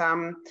gret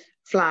am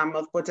Fflam,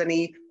 oedd bod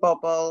ni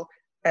bobl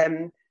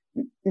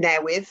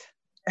newydd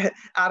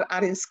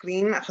ar un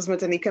sgrin, achos mae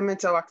dyn ni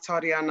gymaint o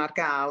actorion ar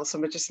gael, so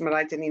mae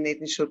rhaid i ni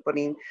wneud yn siŵr bod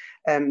ni'n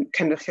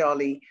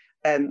cynrychioli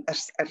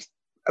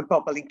y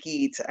bobl i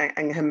gyd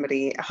yng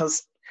Nghymru,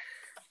 achos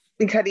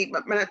fi'n credu,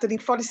 dyn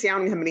ni'n ffodus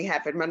iawn yng Nghymru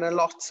hefyd, mae yna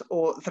lot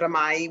o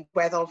ddramau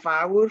weddol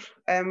fawr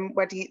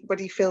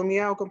wedi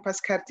ffilmio o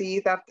gwmpas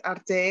Caerdydd ar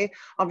de,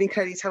 ond fi'n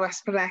credu taw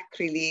Esbyrec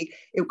rili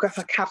yw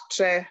gatha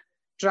cartre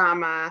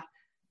drama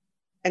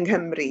yng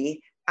Nghymru,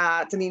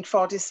 a dyn ni'n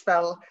ffodus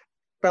fel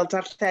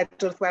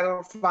darlledwr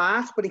weddol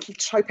fach, bod ni'n gallu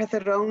troi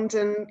pethau rownd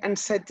yn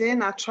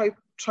sydyn a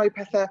troi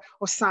pethau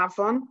o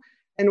safon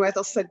yn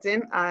weddol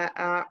sydyn, a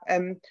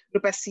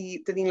rhywbeth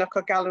sydd dyn ni'n lyco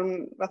galw'n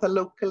fatha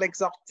local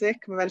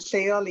exotic, mae fe'n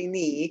lleol i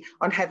ni,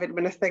 ond hefyd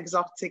mae'n eitha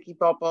exotic i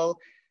bobl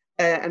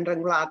yn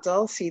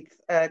ryngwladol sydd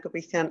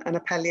gobeithio yn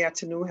apelu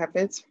at nhw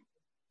hefyd.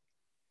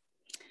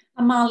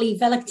 A Mali,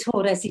 fel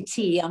actores i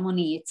ti am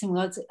o'n i, ti'n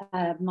gwybod,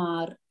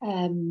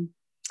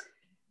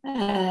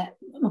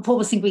 mae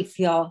pobl sy'n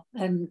gweithio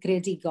yn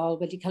greadigol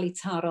wedi cael eu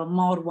taro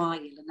mor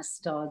wael yn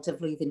ystod y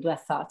flwyddyn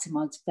diwetha, ti'n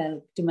gwybod, fel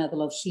dwi'n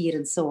meddwl oedd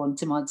Llyr yn sôn,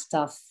 ti'n gwybod,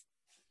 dath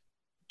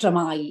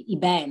dramau i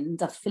ben,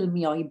 dath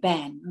ffilmio i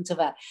ben, ond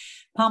fe,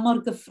 pa mor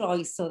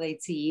gyffroes oedd ei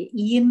ti?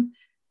 Un,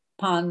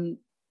 pan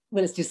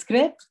welys ti'r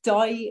sgript,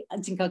 2,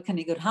 ti'n cael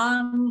cynnig o'r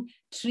rhan,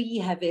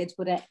 3 hefyd,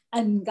 bod e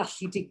yn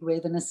gallu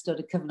digwydd yn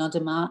ystod y cyfnod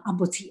yma, a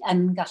bod ti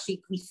yn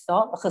gallu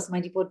gweithio, achos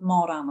mae wedi bod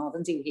mor anodd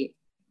yn diw hi.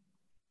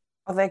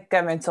 Oedd e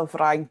gymaint o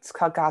fraint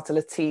cael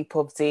gadael y tŷ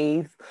pob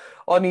dydd.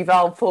 O'n i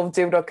fel pob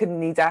diwrnod cyn i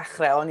ni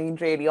dechrau, o'n i'n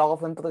really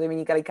ofyn bod ddim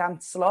yn cael ei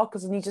ganslo,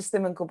 cos o'n i jyst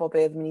ddim yn gwybod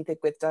beth mynd i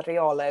ddigwydd da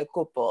reolau o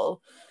gwbl.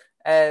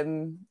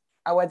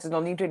 A wedyn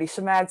o'n i'n really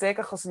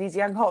siomedig, achos o'n i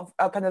wedi anghofio,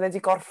 a pan oedd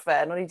wedi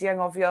gorffen, o'n i wedi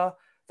anghofio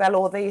fel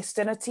oedd ei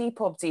ystyn y tŷ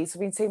pob dydd.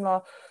 So fi'n teimlo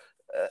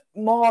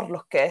mor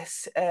lwcus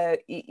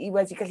i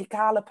wedi gallu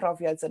cael y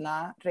profiad yna,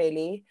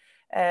 really.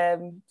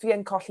 Fi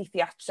yn colli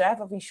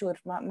theatref, a fi'n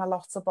siŵr mae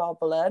lot o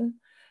bobl yn.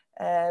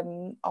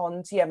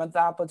 Ond ie, mae'n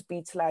dda bod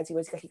byd teledu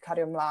wedi gallu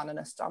cario ymlaen yn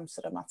ystod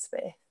amser yma at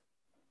beth.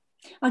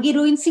 Ac i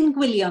rwy'n sy'n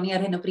gwylio ni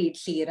ar hyn o bryd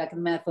Llyr ac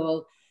yn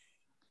meddwl,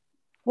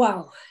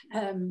 waw,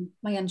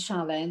 mae yn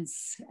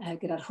sialens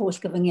gyda'r holl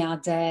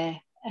gyfyngiadau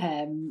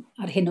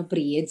ar hyn o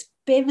bryd.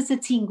 Be fysa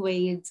ti'n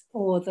gweud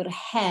oedd yr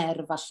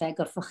her falle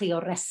gorffwch chi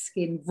o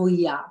resgyn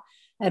fwyaf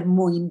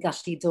mwyn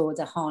gallu dod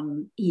â hon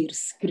i'r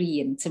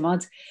sgrin, ti'n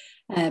modd?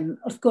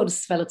 Wrth gwrs,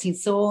 fel o ti'n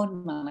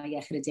sôn, mae yna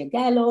iechyd y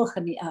diogelwch,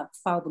 a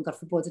phawb yn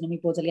gorfod bod yn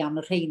ymwybodol iawn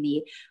o'r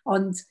rheini,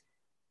 ond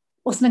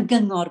os yna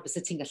gyngor bys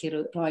ti'n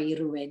gallu rhoi i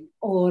rywun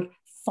o'r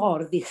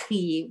ffordd i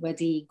chi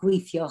wedi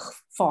gweithio'ch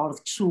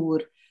ffordd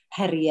trwy'r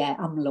heriau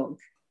amlwg?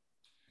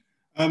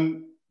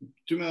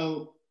 Dwi'n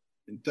meddwl,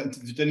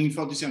 dyn ni'n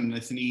ffodus iawn,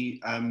 wnaethon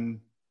ni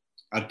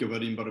ar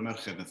gyfer un bore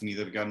Merched, wnaethon ni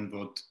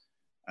ddarganfod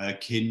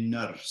cyn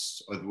nyrs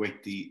oedd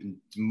wedi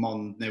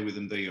mond newydd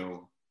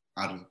ymddeol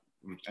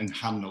yn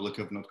nghanol y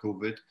cyfnod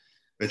Covid.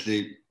 Felly,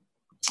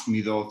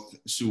 mi ddodd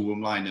Sue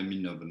ymlaen yn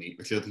muno fy ni.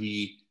 Felly, oedd hi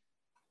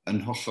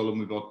yn hollol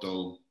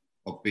ymwybodol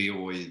o be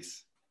oedd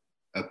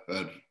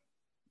yr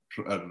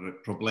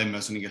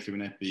problemau sy'n ni'n gallu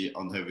wynebu,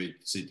 ond hefyd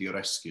sydd i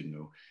oresgyn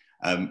nhw.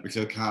 Felly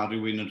oedd cael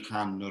rhywun yn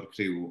rhan o'r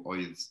criw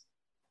oedd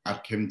ar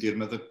cefndir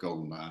meddygol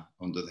yna,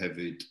 ond oedd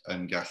hefyd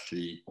yn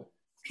gallu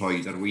rhoi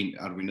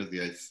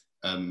arweinyddiaeth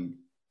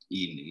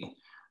i ni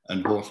yn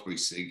holl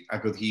bwysig,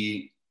 ac oedd hi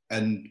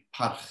yn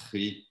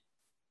parchu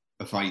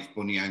y ffaith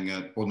bod ni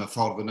angen, bod yna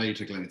ffordd yn gwneud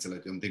rhaglenni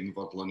teledu, ond ddim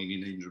fodlon i ni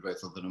wneud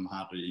rhywbeth oedd yn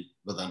ymharu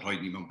fydda'n rhoi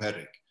ni mewn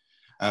peryg.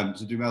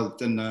 So dwi'n meddwl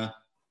dyna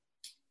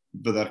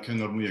fydda'r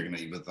cyngor mwyaf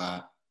gwneud, fydda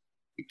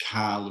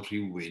cael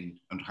rhywun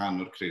yn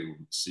rhan o'r criw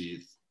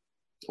sydd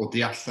o di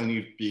allan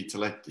i'r byd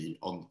teledu,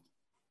 ond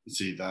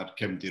sydd ar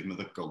cefndir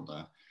meddygol yna,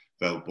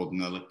 fel bod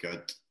yna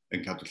lygad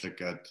yn cadw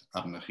llygad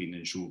arnach chi'n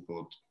yn siŵr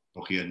bod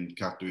chi yn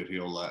cadw i'r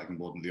rheola ac yn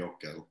bod yn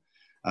ddiogel.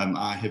 A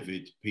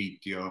hefyd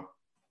peidio,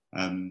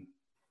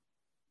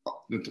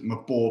 mae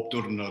bob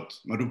diwrnod,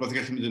 mae rhywbeth yn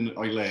gallu mynd yn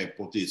o'i le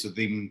bob dydd, so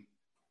ddim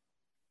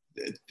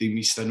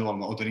eistedd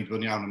nôl, o da ni wedi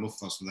bod yn iawn am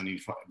wythnos, fydda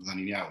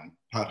ni'n iawn.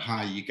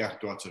 Parhau i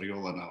gadw at y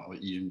rheola yna o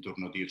un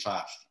diwrnod i'r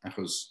llall,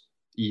 achos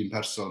un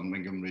person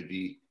mae'n gymryd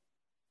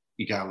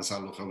i gael y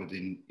salwch a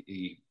wedyn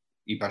i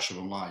basio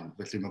fo ymlaen.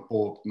 Felly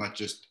mae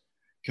just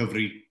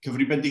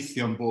cyfri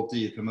bendithion bob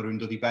dydd, pan mae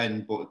rhywun dod i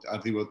ben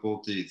ar ddiwedd bob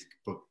dydd,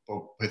 bod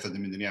pethau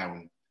ddim mynd yn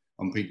iawn,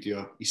 ond peidio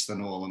eistedd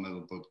nôl yn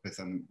meddwl bod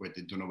pethau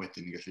diwrnod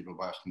wedyn yn gallu bod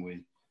bach mwy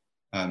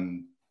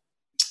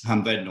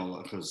hamddenol,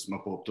 achos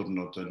mae bob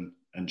diwrnod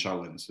yn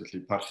challenge, felly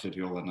parchu'r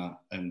rheola yna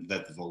yn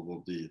ddeddfol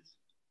bob dydd.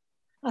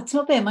 A ti'n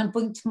meddwl be, mae'n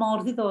bwynt mor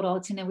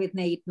ddiddorol ti'n newydd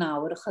wneud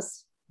nawr, achos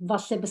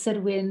falle bys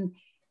rhywun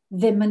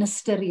ddim yn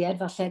ystyried,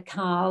 falle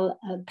cael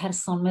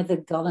person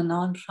meddygol yno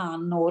yn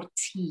rhan o'r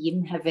tîm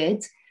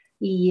hefyd,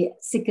 i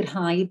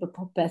sicrhau bod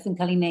popeth yn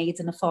cael ei wneud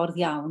yn y ffordd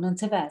iawn, ond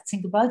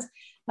ti'n gwybod,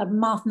 a'r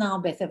math na o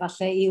bethau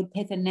falle yw'r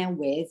pethau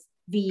newydd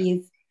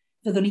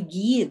fyddwn ni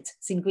gyd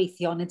sy'n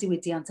gweithio yn y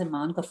diwydiant yma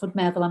yn gorfod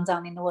meddwl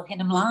amdani nhw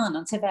hyn ymlaen,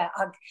 ond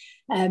fel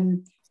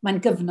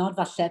mae'n gyfnod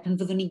falle pan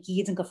fyddwn ni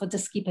gyd yn gorfod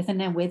dysgu pethau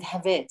newydd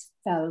hefyd,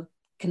 fel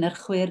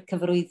cynnyrchwyr,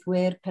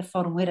 cyfarwyddwyr,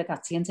 perfformwyr ac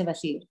ati yn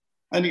felly.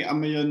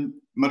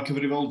 Mae'r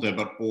cyfrifoldeb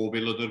ar bob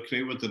aelod o'r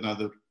criw, a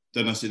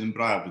dyna sydd yn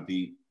braf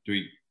ydy,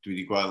 dwi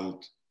wedi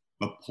gweld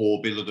mae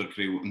pob aelod o'r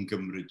criw yn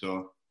gymryd o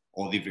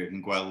ddifri,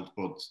 yn gweld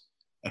bod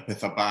y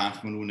pethau bach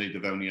maen nhw'n wneud o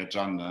fewn i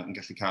adrana yn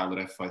gallu cael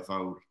yr effaith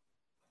fawr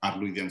ar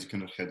lwyddiant y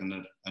cynhyrchiad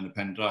yn y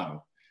pen draw.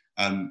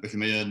 Felly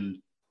mae'n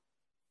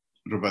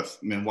rhywbeth,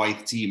 mae'n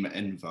waith tîm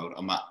enfawr,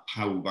 ond mae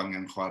pawb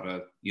angen chwarae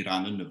i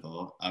ran yno fo,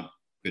 a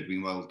beth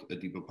dwi'n weld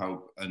ydy bod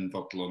pawb yn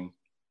fodlon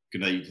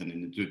gwneud hynny.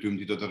 Dwi'n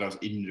wedi dod ar draws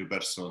unrhyw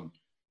berson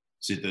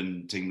sydd yn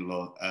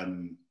teimlo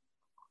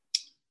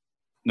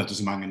nad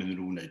oes ym angen iddyn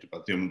nhw wneud,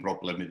 ddim yn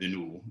broblem iddyn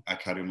nhw, a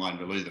cario ymlaen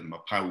fel oedden.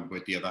 Mae pawb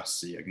wedi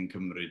addasu ac yn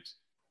cymryd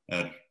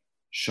yr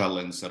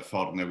sialens a'r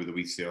ffordd newydd o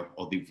weithio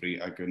o ddifri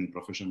ac yn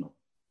broffesiynol.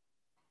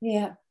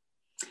 Ie.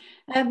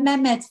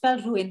 Mehmet, fel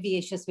rhywun fi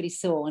eisiau wedi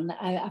sôn,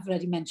 I've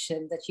already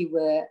mentioned that you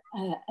were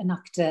an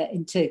actor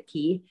in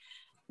Turkey.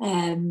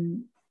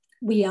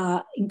 We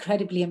are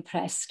incredibly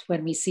impressed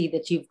when we see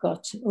that you've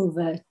got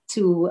over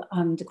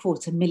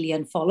 2.25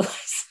 million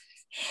followers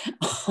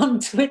on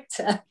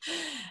Twitter.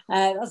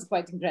 That's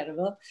quite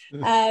incredible.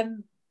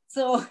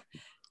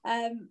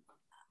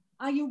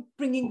 Are you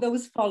bringing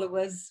those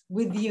followers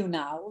with you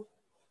now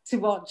to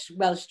watch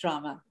Welsh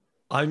drama?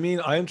 I mean,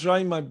 I am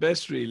trying my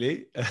best,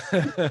 really.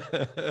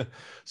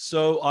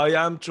 So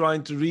I am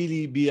trying to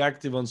really be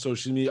active on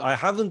social media. I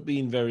haven't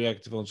been very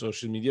active on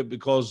social media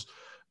because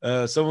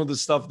some of the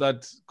stuff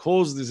that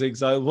caused this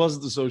exile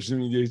was the social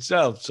media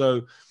itself.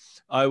 So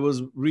I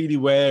was really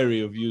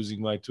wary of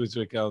using my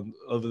Twitter account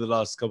over the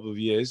last couple of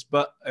years,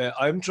 but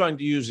I'm trying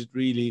to use it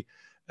really.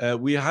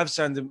 We have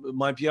sent,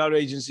 my PR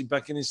agency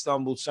back in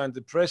Istanbul sent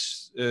a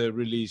press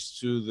release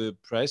to the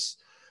press.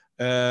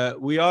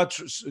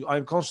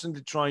 I'm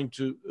constantly trying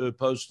to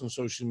post on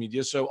social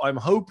media, so I'm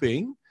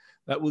hoping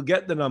that we'll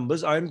get the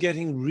numbers. I'm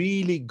getting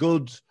really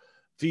good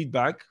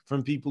feedback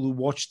from people who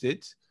watched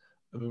it.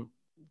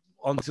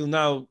 Until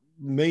now,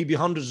 maybe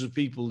hundreds of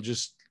people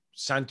just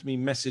sent me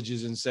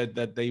messages and said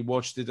that they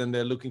watched it and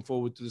they're looking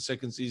forward to the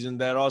second season.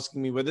 They're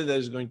asking me whether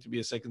there's going to be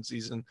a second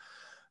season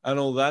and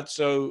all that.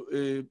 So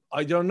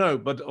I don't know,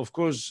 but of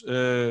course,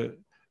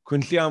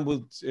 Quintlian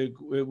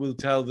will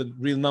tell the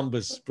real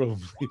numbers,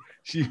 probably.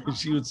 She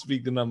would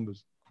speak the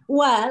numbers.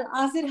 Well,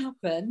 as it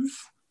happens,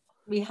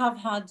 we have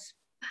had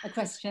a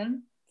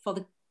question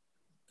for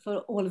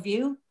all of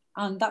you,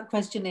 and that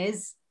question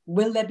is,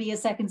 will there be a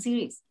second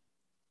series?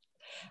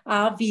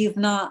 A fydd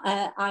na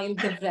ail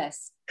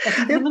gyfres.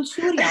 Felly ddim yn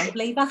siŵr iawn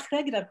ble i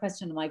ddechrau gyda'r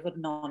cwestiwn yma, i fod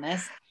yn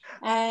onest.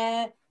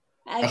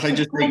 Allai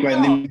just dweud Gwen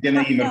ddim gen i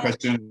o'r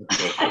cwestiwn.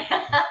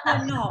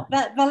 No,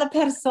 fel y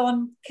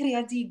person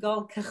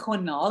creadigol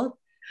cychwynnol,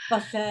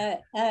 falle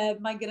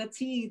mae gyda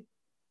ti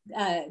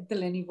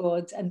dylen i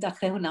fod yn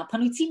dechrau hwnna.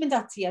 Pan wyt ti'n mynd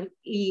ati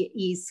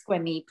i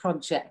sgwennu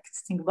prosiect,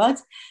 ti'n gwybod?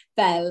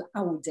 Fel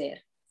awdur,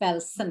 fel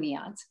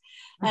syniad.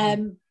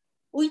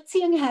 Wyt ti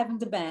yng nghefn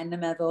dy ben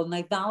yn meddwl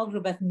na i ddal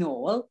rhywbeth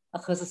nôl,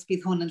 achos os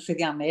bydd hwn yn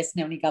llwyddiannus,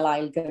 newn ni gael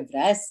ail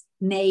gyfres,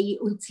 neu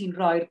wyt ti'n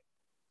rhoi'r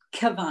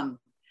cyfan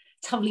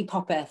taflu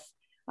popeth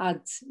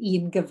at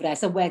un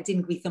gyfres, a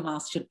wedyn gweithio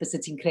mas siwr bys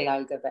ti'n creu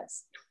ail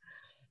gyfres?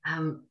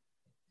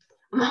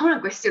 Mae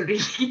hwnna'n gwestiwn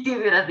rili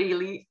difyr a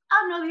rili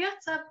anodd i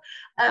atab.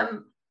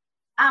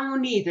 Am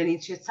o'n i, dyn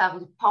ni'n trio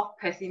taflu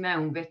popeth i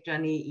mewn fedra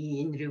ni i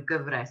unrhyw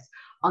gyfres,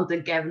 ond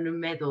yn gefn yn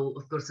meddwl,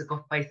 wrth gwrs, y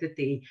gobaith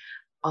ydy,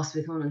 os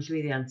fydd hwn yn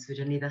llwyddiant,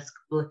 fedra ni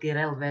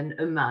ddatblygu'r elfen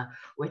yma.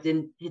 Wedyn,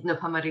 hyd yn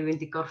oed pan mae rhywun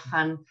wedi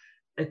gorffan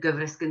y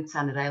gyfres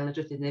gyntaf yn yr ail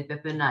drydydd neu be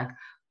bynnag,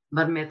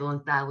 mae'r meddwl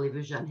yn dal i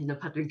fysian. Hyd yn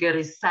oed pan dwi'n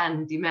gyrru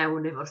send i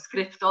mewn efo'r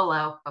sgript ola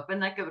o pa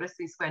bynnag gyfres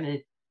dwi'n sgwennu,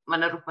 mae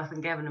yna rhywbeth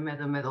yn gefn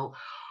yn meddwl,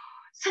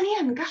 sa'n ni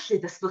yn gallu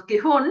datblygu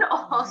hwn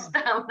os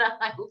dawn na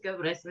ail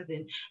gyfres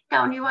wedyn.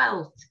 Gawn ni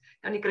weld,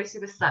 gawn ni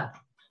groesi bysaf.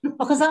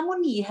 Achos am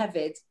o'n i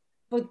hefyd,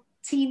 bod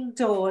ti'n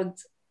dod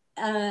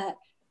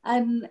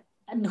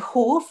yn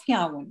hoff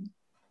iawn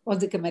o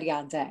dy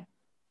gymeriadau.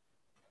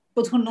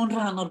 Bod hwnnw'n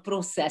rhan o'r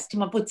broses.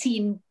 Ti'n meddwl bod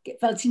ti'n,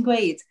 fel ti'n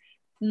gweud,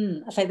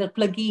 allai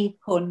ddatblygu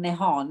hwn neu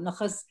hon,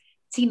 achos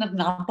ti'n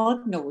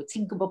adnabod nhw,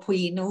 ti'n gwybod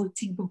pwy nhw,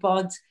 ti'n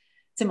gwybod,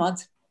 ti'n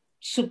modd,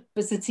 siwt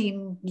bys ti'n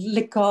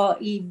lico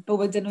i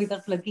bywyd nhw i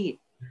ddatblygu.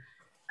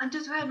 Ond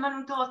dwi'n dweud, maen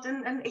nhw'n dod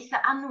yn eitha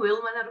anwyl,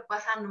 mae'n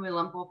rhywbeth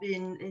anwyl am bob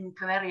un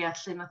cymeriad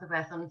lle math o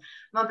beth, ond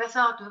mae'n beth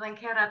od, fyddai'n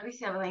cerad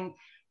weithiau,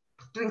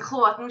 dwi'n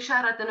clywed nhw'n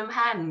siarad yn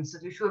ymhen, so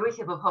dwi'n siŵr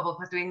weithiau bod pobl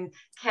pan dwi'n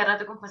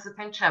cerad o gwmpas y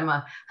pentre yma,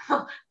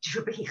 dwi'n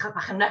siŵr bod hi'n chael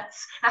bach yn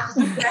nuts, achos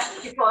dwi'n beth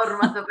i ffwrdd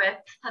math o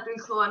beth, a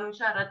dwi'n clywed nhw'n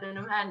siarad yn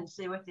ymhen,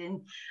 lle wedyn,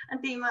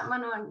 yndi,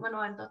 maen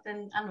nhw'n dod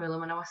yn anwyl,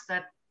 a maen nhw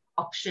wastad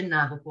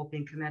opsiynau o bob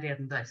un cymeriad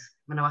yn does,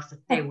 maen nhw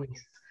wastad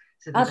dewis.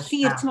 A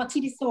Llyr, ti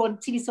di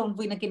sôn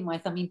fwy nag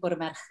unwaith am un bore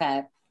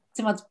Mercher.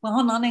 Mae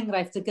hwnna'n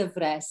enghraifft y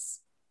gyfres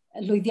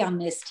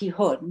lwyddiannus tu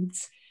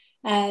hwnt.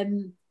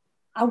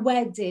 A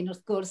wedyn,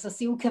 wrth gwrs, os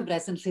yw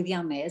cyfres yn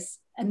llwyddiannus,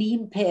 yn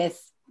un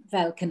peth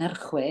fel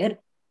cynhyrchwyr,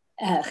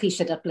 chi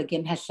eisiau datblygu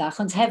ymhellach,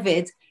 ond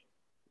hefyd,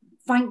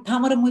 pa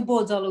mor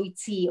ymwybodol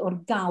wyt ti o'r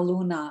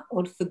galw na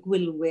wrth y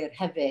gwylwyr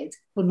hefyd,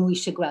 bod nhw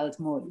eisiau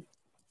gweld mwy?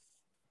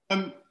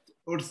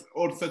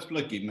 Wrth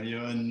datblygu, mae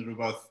o'n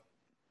rhywbeth,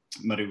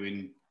 mae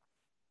rhywun,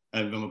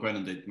 fel mae Gwen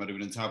yn dweud, mae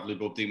rhywun yn taflu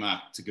bob dim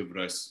at y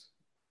gyfres,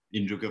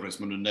 unrhyw gyfres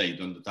maen nhw'n neud,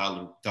 ond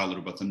dal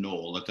rhywbeth yn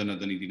ôl, a dyna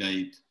da ni wedi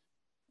gwneud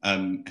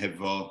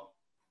hefo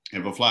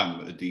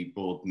Fflam, ydy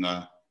bod na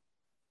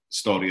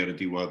stori ar y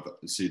diwedd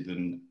sydd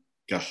yn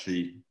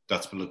gallu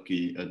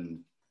datblygu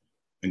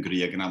yn gry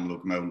ag yn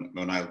amlwg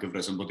mewn ail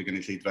gyfres, ond bod y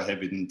gynulleidfa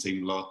hefyd yn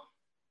teimlo,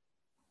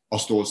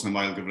 os dos na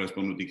ail gyfres,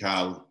 bod nhw wedi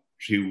cael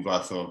rhyw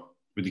fath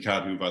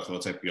o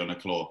atebion y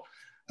clo.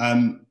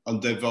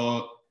 Ond efo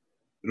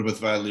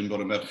rhywbeth fel un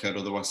bore Mercher,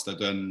 oedd y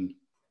wastad yn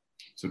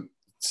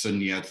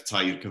syniad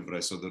tair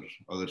cyfres, oedd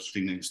yr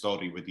llunio'n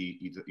stori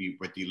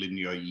wedi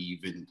lunio i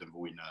fynd yn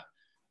fwy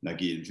nag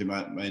un.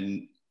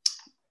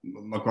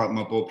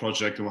 Mae bob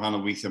prosiect yn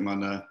wahanol weithiau,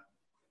 mae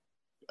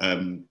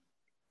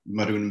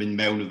rhywun yn mynd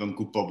mewn iddo'n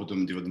gwybod bod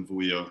yn mynd i fod yn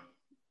fwy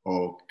o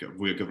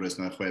gyfres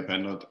na 6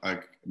 pennod,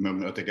 ac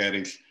mewn adeg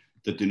eraill,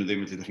 dydyn nhw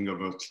ddim yn chi'n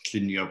gorfod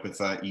llunio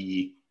bethau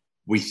i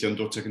weithio'n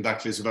dwt ac yn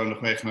daclus o fewn y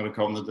 6 ar y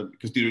cofnod,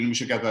 cos dyn nhw'n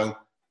eisiau gadael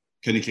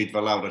cynulleidfa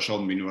lawr a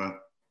Sion mi nhw a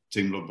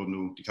teimlo bod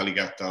nhw wedi cael ei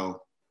gadael,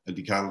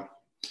 wedi cael,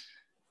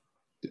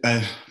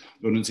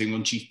 bod nhw'n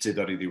teimlo'n cheated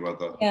ar ei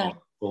ddiwedd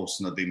os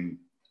na ddim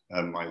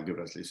ail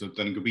gyfres. So,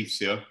 da ni'n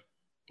gobeithio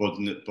bod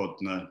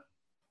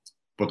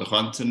y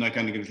chwant yna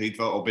gan y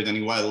gynulleidfa, o beth da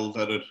ni'n weld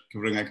ar yr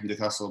cyfryngau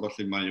cymdeithasol,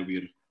 felly mae o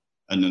wir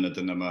yn yna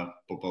dyna mae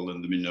bobl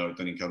yn dymuno,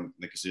 da ni'n cael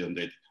negesu yn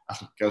dweud,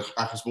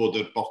 achos bod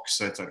y box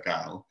set ar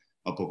gael,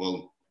 mae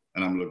bobl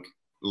yn amlwg,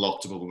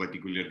 lot o bobl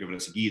wedi gwylio'r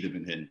gyfres i gyd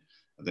yn hyn,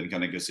 a da ni'n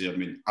cael negesu yn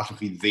mynd, allwch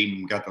chi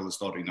ddim gadael y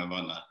stori na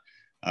fanna.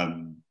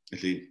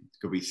 Felly,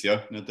 gobeithio,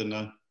 na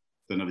dyna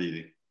fydd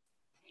i.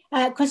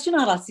 Cwestiwn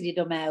arall sydd wedi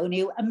dod mewn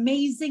yw,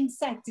 amazing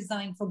set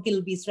design for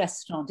Gilby's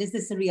restaurant. Is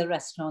this a real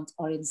restaurant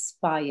or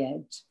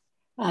inspired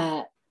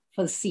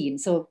for the scene?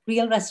 So,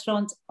 real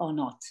restaurant or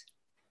not?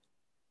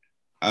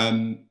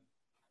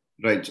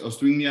 Reit, os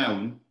dwi'n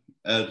iawn,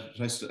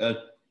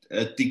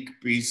 y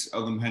Digby's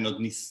oedd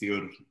ymhenod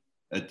nithiwr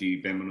ydy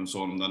be maen nhw'n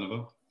sôn amdano fo.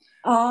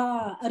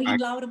 Yr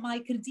un lawr y Mae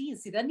Caerdydd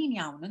sydd yn un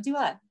iawn, ond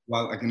diwedd?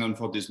 Wel, ac yn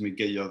anffodus mi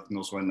geiodd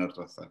nos Wener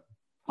diwetha.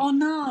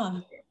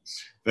 Na!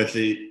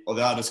 Felly, oedd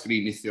e ar y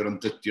sgrin nithiwr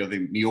ond dydio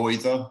ddim. Mi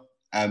oedd o,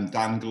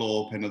 dan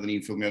glo pen oedd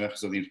ni'n ffilmio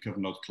achos oedd ni'r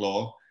cyfnod clo.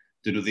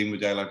 Dyn nhw ddim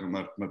wedi ailag,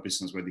 mae'r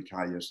busnes wedi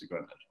cael ers y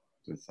Gwener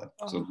diwetha.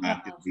 So,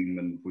 nad ddim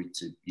yn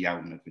bwyty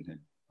iawn erbyn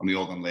hyn. Ond mi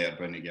oedd o'n le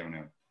arbennig iawn.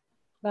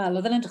 Wel,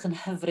 oedd yn edrych yn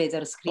hyfryd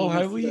ar y sgrin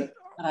nithiwr.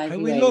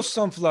 Have we lost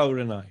Sunflower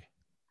and I?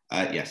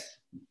 Yes.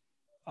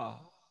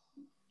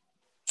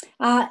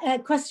 A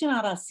cwestiwn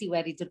arall sydd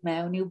wedi dod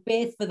mewn yw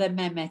beth fydde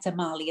Mehmet a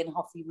Mali yn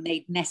hoffi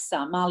wneud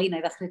nesaf? Mali, na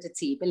i ddechrau dy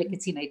ti. Be licio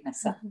ti wneud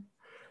nesaf?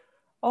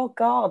 Oh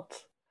god.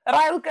 Yr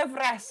ail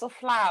gyfres o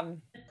Fflam.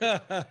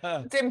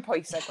 Dim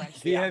pwysau Gwen.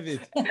 Fi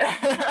hefyd.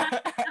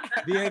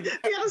 Fi ar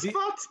y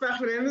spot bach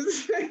yn hyn.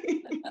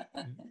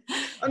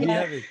 Fi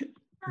hefyd.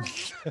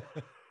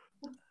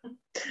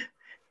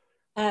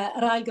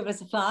 Yr ail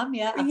gyfres y fflam,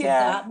 ie.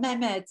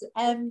 Mehmed,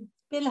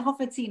 be le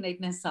hoffe ti'n neud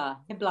nesaf?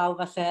 Heblaw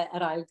falle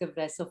yr ail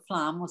gyfres o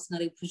fflam, os yna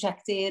rhyw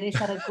prosiectau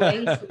eraill ar y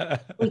gweith?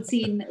 Wyt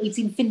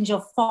ti'n ffindio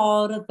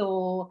ffordd o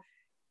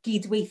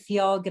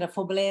gydweithio gyda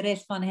phobl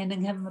eraill fan hyn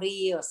yng Nghymru,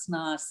 os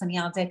yna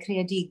syniadau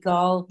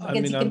creadigol?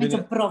 Gen ti gymaint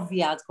o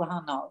brofiad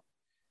gwahanol?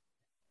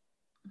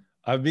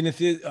 I've been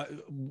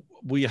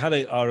we had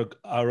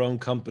our own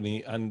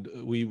company, and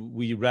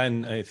we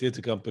ran a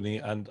theatre company,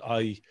 and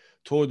I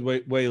toured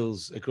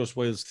across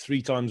Wales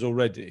 3 times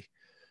already.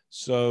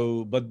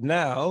 So, but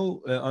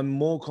now I'm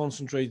more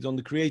concentrated on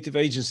the creative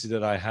agency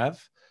that I have.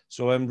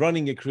 So I'm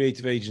running a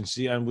creative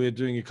agency, and we're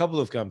doing a couple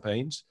of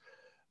campaigns.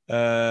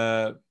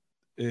 And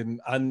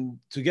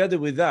together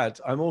with that,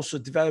 I'm also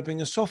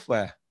developing a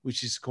software,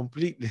 which is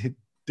completely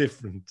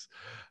different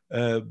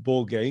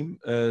ball game.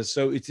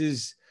 So it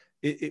is.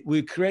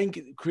 We're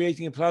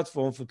creating a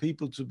platform for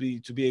people to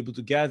be able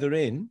to gather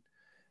in,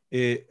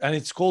 and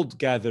it's called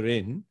Gather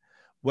In,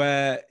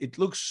 where it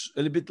looks a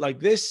little bit like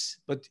this,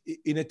 but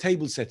in a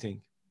table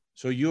setting.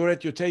 So you're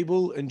at your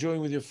table enjoying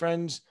with your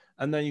friends,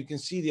 and then you can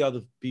see the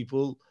other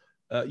people.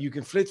 You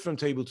can flit from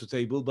table to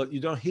table, but you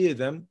don't hear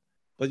them,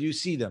 but you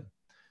see them.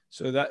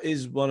 So that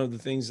is one of the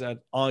things that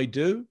I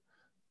do.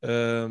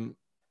 And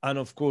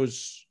of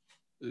course,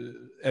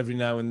 every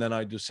now and then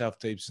I do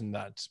self-tapes and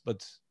that,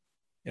 but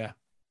yeah.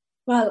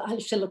 Well, I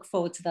shall look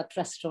forward to that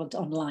restaurant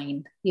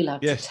online. You'll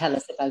have to tell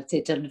us about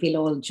it, and we'll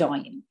all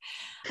join.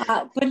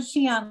 Gwen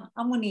Llian,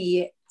 am hwn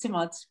i,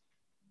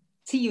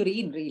 ti yw'r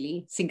un,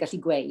 really, sy'n gallu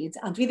gweud,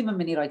 a dwi ddim yn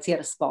mynd i roi ti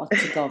ar y spot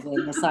i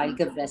gofyn os ail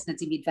gyfres na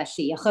dim byd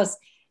felly, achos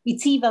i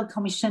ti fel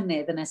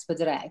comisiynydd yn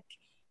Ysbrydrec,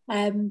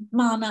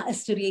 mae yna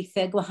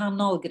ystyriaethau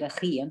gwahanol gyda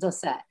chi, ond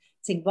os e?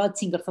 Ti'n gwybod,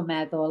 ti'n gorfod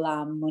meddwl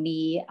am hwn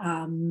i,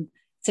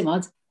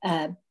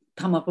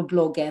 pa mor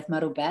boblogaidd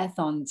mae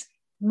rhywbeth, ond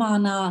mae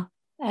yna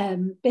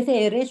beth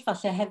eraill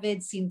falle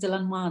hefyd sy'n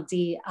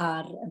dylanwadu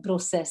ar y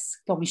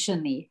broses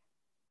gomisiynu?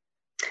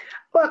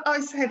 Wel,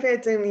 oes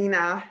hefyd yn un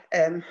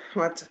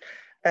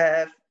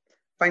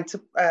faint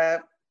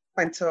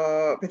o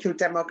beth yw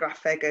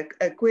demograffeg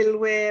y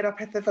gwylwyr a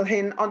pethau fel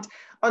hyn, ond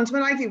mae'n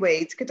rhaid i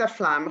weid gyda'r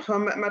fflam,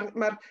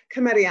 mae'r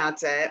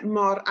cymeriadau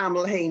mor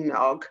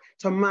amlheinog,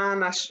 mae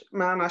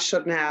yna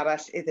siwrne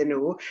arall iddyn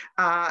nhw,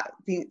 a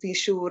fi'n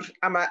siŵr,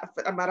 a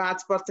mae'r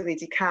adborth dyn ni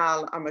wedi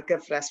cael am y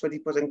gyfres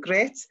wedi bod yn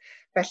gret,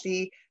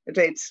 felly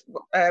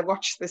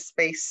watch this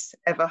space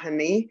efo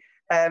hynny,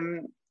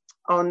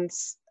 ond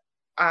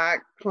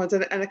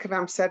yn y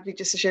cyfamser fi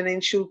jyst eisiau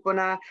gwneud siŵr bod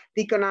yna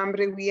ddigon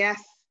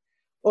amrywiaeth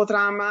o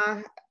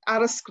ddrama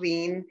ar y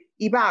sgrin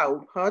i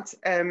bawb.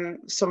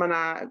 So mae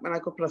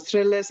yna gwbl o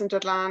thrillers yn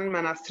dod lan,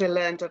 mae yna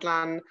thriller yn dod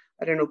lan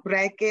yr enw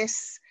Bregys,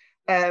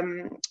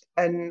 yn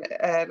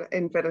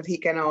Unfer yr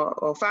Hugain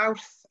o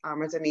Fawrth, a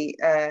mae dyn ni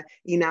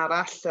un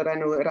arall o'r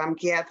enw yr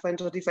Amgueddfa yn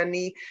dod i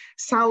fyny.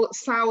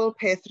 Sawl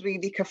peth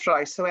rili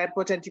cyffroes, so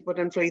bod wedi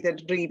bod yn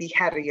flwyddyn rili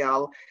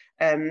heriol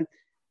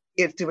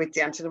i'r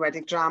diwydiant yn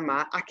ywedig drama,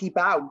 ac i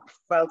bawb,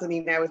 fel dyn ni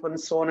newydd bod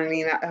yn sôn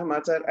ynglyn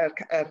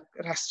yr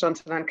restaurant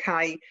yna'n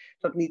Cai,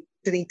 dyn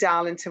ni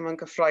dal yn teimlo'n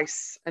gyffroes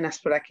yn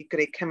Ysbrydrec i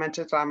greu cymaint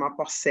o drama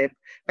bosib.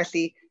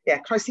 Felly,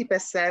 croes i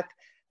bysedd,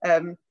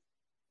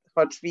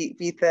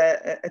 fydd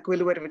y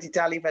gwylwyr wedi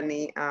dal i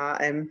fyny a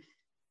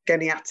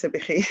gen i ateb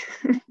i chi.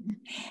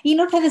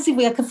 Un o'r pethau sy'n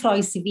fwy o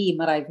cyffroes i fi,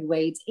 mae rai fi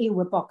weid,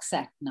 yw y box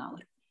set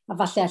nawr. A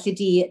falle allu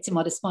di,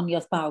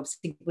 esboniodd bawb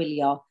sy'n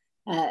gwylio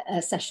y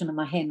sesiwn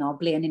yma hyn o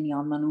ble yn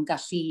union maen nhw'n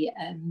gallu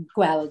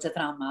gweld y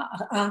ddrama.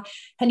 A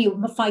hynny yw,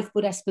 mae ffaith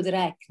bod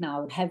Ysbrydrec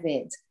nawr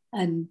hefyd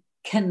yn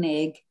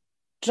cynnig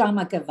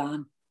drama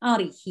gyfan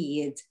ar ei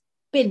hyd,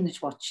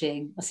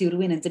 binge-watching, os yw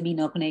rhywun yn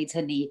dymuno gwneud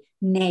hynny,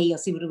 neu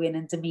os yw rhywun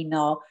yn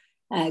dymuno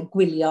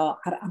gwylio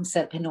ar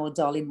amser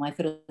penodol unwaith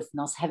yr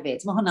wythnos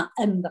hefyd. Mae hwnna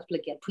yn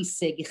ddatblygiad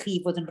pwysig i chi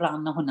fod yn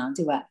rhan o hwnna,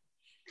 dyw e?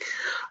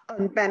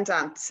 Yn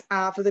bendant,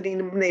 a fyddwn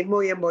ni'n gwneud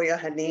mwy o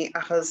hynny,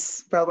 achos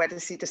fel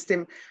wedys i,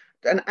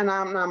 yn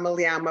aml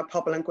iawn mae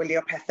pobl yn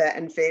gwylio pethau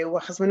yn fyw,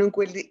 achos maen nhw'n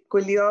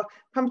gwylio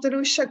pam dyn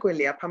nhw eisiau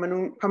gwylio, pam maen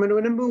nhw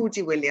yn y mood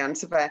i wylio, yn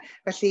tyfe.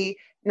 Felly,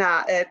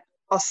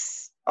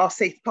 os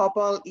eith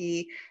pobl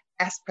i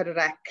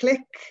S4C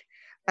Click,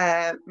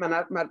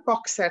 mae'r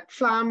box set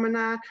fflam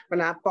yna, mae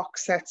yna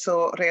box set o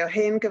rei o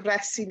hen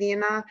gyfresu ni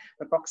yna,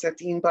 mae box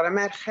set un bore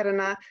Mercher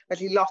yna,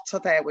 felly lot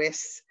o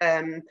ddewis,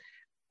 mae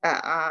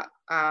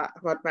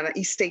yna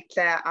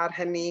is-deitlau ar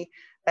hynny,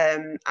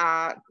 a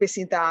beth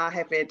sy'n dda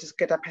hefyd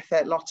gyda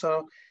pethau lot o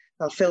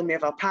fel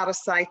ffilmiau fel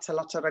Parasite, a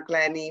lot o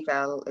raglenni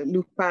fel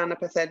Lupin a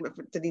pethau,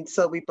 dyn ni'n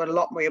sylwi bod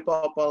lot mwy o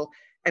bobl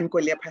yn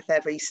gwylio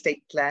pethau efo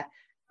is-deitlau,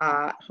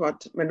 a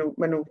maen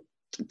nhw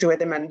dwi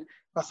ddim yn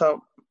fath o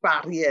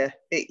barrier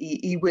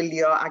i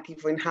wylio ac i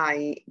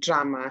fwynhau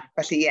drama.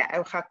 Felly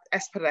ewch at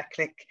S4C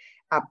Click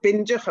a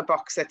bingewch y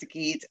box set i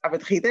gyd, a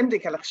fyddwch chi ddim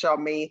wedi cael eich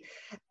siomi,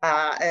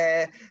 a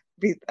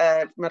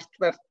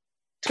mae'r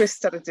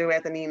twist ar y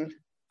diwedd yn un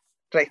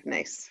reit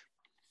neis.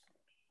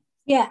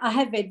 A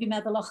hefyd, fi'n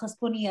meddwl achos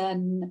bod ni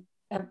yn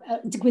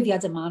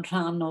digwyddiad yma yn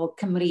rhan o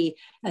Cymru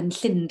yn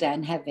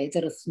Llundain hefyd,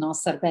 yr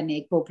wythnos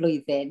arbennig bob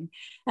blwyddyn.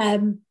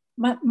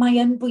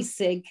 Mae yn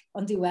bwysig,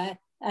 ond dyw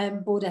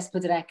bod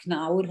S4C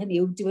nawr, hynny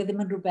yw, dyw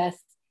ddim yn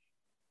rhywbeth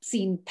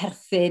sy'n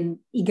perthyn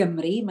i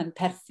Gymru, mae'n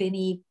perthyn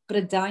i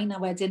Brydain a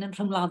wedyn yn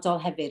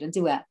rhyngwladol hefyd, yn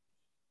dyw e?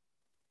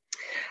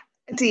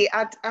 Ydy,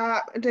 a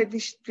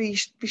fi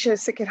eisiau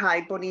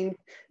sicrhau bod ni'n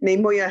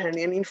gwneud mwy o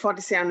hynny, ni'n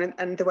ffodus iawn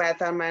yn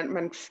ddiweddar,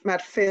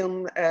 mae'r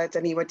ffilm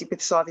da ni wedi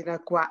buddsoddi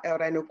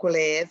o'r enw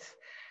Gwledd,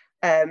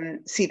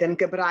 sydd yn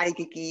Gymraeg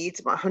i gyd.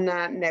 Mae hwnna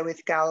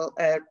newydd gael,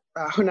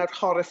 hwnna'r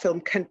horror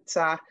ffilm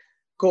cyntaf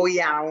go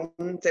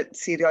iawn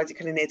sydd wedi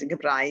cael ei wneud yn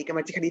Gymraeg, a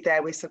mae wedi cael ei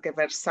ddewis ar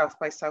gyfer South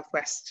by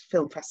Southwest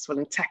Film Festival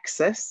yn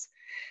Texas.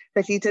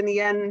 Felly, dyn ni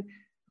yn,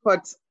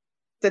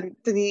 dyn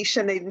ni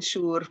eisiau gwneud yn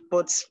siŵr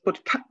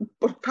bod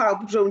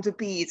pawb rownd y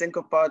byd yn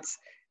gwybod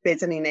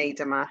beth dyn ni'n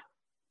wneud yma.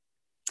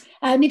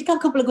 Ni wedi cael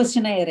cwbl o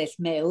gwestiynau eraill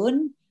mewn.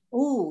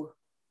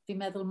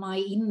 Fi'n meddwl mai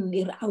un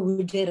i'r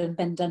awdur yn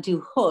bendant yw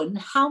hwn.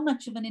 How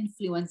much of an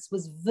influence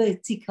was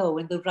Vertigo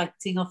in the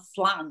writing of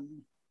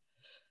Flan?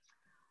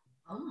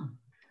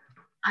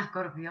 I've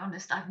got to be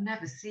honest, I've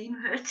never seen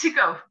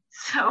Vertigo.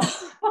 So...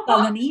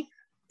 Fel ni,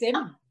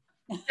 dim.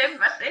 Dim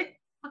felly.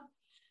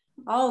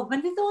 Mae'n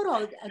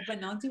ddiddorol yn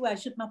Gwennon, dyw e,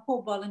 sut mae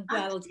pobl yn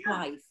gweld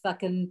gwaith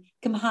ac yn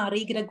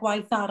cymharu gyda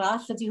gwaith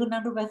arall. Ydy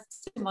hwnna'n rhywbeth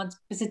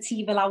bys y ti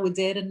fel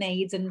awdur yn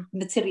neud yn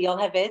naturiol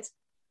hefyd?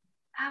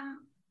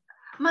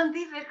 Mae'n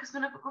ddifur, cos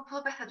mae'n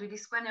gwbl o bethau dwi wedi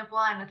sgwennu o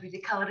blaen a dwi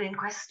wedi cael yr un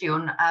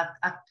cwestiwn a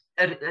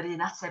yr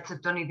un ateb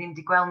sydd do'n i ddim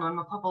wedi gweld nhw.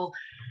 Mae pobl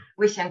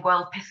weithiau'n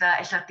gweld pethau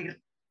eich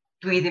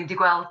dwi ddim wedi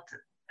gweld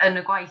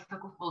yn y gwaith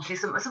o gwbl.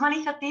 So mae'n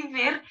eitha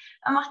difur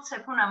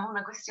ymateb hwnna, mae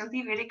hwnna'n gwestiwn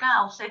difur i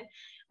gael.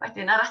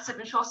 Wedyn, ar ateb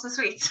yn short and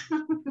sweet.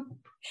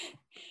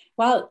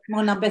 Wel, mae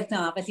hwnna'n beth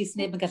na, felly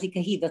sneb yn gallu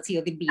cyhyddo ti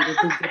o ddim byd o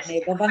Google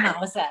neb o fanna,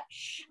 oes e?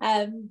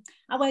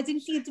 A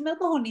wedyn, Llyr, dwi'n meddwl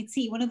bod hwn i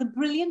ti, one of the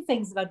brilliant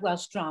things about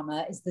Welsh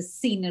drama is the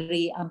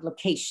scenery and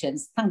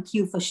locations. Thank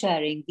you for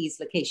sharing these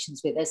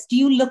locations with us. Do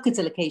you look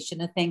at a location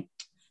and think,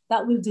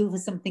 that will do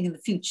for something in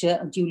the future,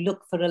 or do you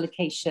look for a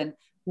location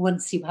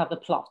once you have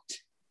a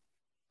plot?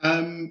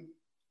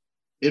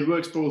 It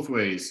works both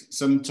ways.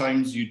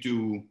 Sometimes you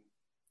do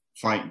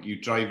you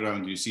drive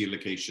around, you see a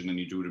location and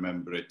you do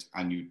remember it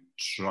and you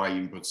try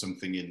and put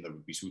something in that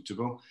would be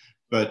suitable.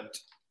 But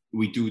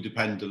we do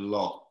depend a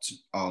lot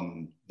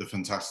on the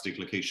fantastic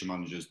location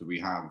managers that we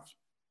have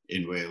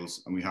in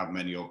Wales, and we have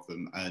many of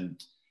them.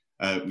 And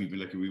we've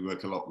been lucky, we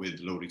work a lot with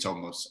Lowry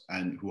Thomas,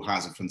 and who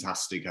has a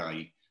fantastic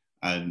eye.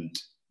 And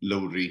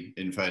Lowry,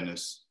 in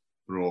fairness,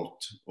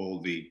 brought all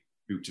the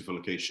beautiful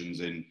locations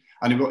in.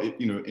 And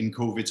in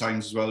COVID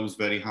times as well, it was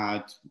very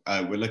hard.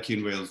 We're lucky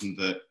in Wales in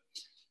that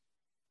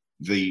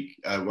the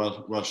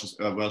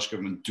Welsh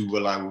government do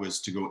allow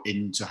us to go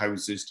into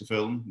houses to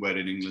film, where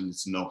in England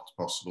it's not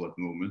possible at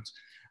the moment.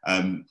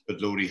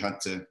 But Lowry had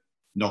to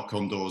knock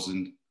on doors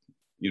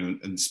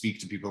and speak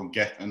to people and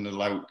get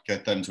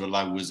them to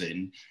allow us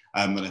in.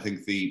 And I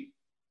think the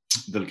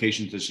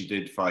locations that she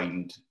did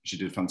find, she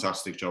did a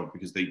fantastic job,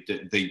 because they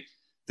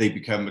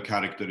become a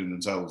character in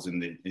themselves in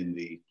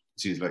the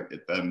scenes, like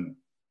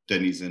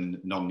Denny's and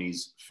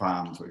Nonny's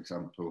farm, for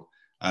example,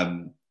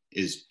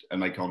 is an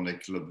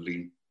iconic,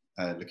 lovely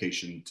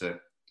location to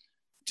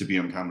be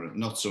on camera.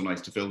 Not so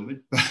nice to film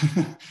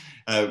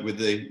it with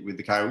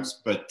the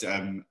cows, but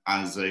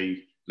as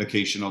a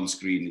location on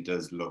screen, it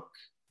does look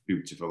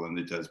beautiful, and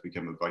it does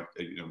become a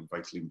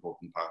vitally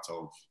important part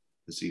of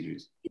the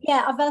series.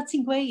 Yeah, a fel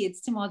ti'n gweud,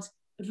 ti'n modd,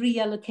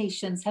 real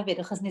locations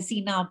hefyd, achos nes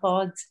I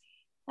nabod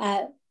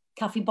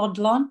Caffi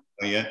Bodlon.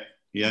 Oh,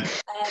 yeah.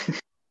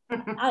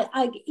 A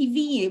I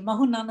fi, mae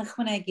hwnna'n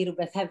ychwanegu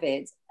rhywbeth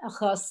hefyd,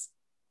 achos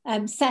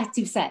set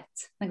yw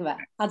set, nag yfe,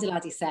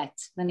 adeiladu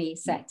set, na ni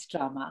set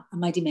drama, a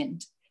mae di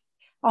mynd.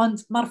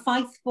 Ond mae'r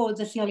ffaith bod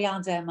y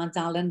lleoliadau yma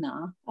dal yna,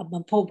 a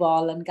mae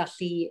pobl yn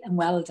gallu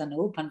ymweld â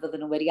nhw pan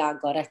fydden nhw wedi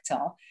agor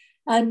eto,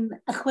 yn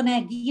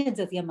ychwanegu y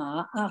dyddiau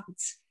yma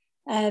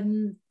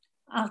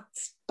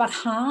at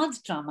barhad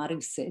drama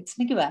rywsut,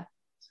 nag yfe?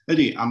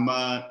 Ydy, a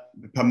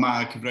pan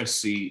mae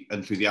cyfresu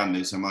yn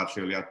llwyddiannus a mae'r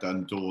lleoliadau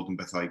yn dod yn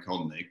bethau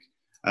iconig,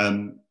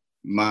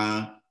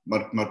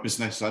 mae'r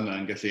busnesau yna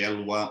yn gallu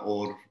elwa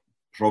o'r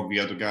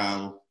profiad o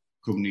gael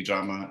cwmni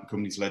drama,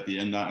 cwmni teledu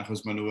yna,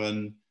 achos maen nhw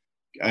yn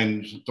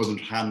dod yn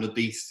rhan o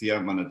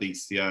deithiau. Mae yna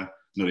deithiau,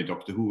 yn rhoi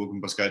Doctor Who o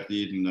gwmpas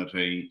Gaerdydd, yn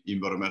rhoi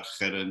Un Bore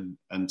Mercher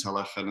yn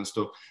Talarllen yn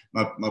stwff.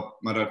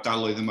 Mae'r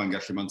ardaloedd yma'n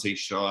gallu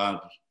manteisio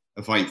ar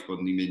y ffaith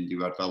bod ni'n mynd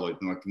i'w ardaloedd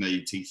nhw a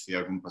gwneud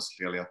teithiau o gwmpas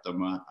y lleoliadau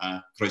yma, a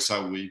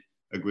croesawu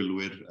y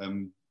gwylwyr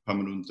pan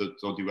maen nhw'n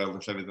dod i weld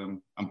y llefydd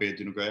am beth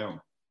dyn nhw go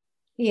iawn.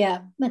 Ie,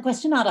 mae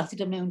cwestiwn arall i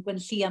dod mewn,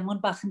 Gwen Llia, mwyn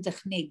bach yn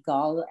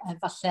dechnegol,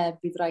 falle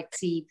bydd rhaid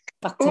ti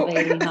bata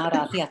fe un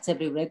arall i ateb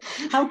rhywbryd.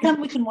 How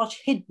come we can watch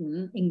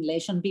Hidden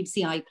English on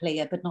BBC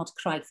iPlayer but not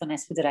Craiff on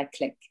S4C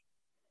Click?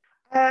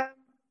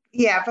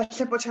 Ie,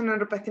 falle bod hynny'n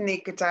rhywbeth i ni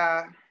gyda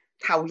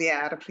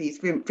hawliau ar y pryd,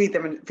 fi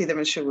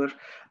ddim yn siŵr,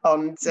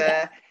 ond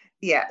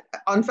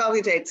ond fel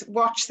fi dweud,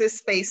 watch this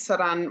space o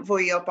ran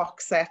fwy o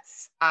box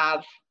sets ar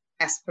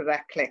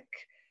Esperec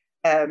Click.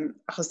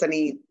 Achos da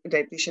ni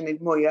eisiau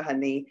gwneud mwy o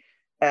hynny.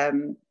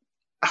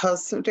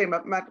 Achos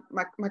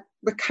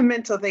mae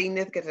cymaint o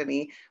ddeunydd gyda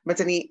ni. Mae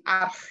da ni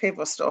archif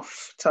o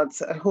stwff.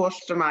 Y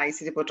holl dramau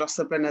sydd wedi bod dros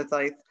y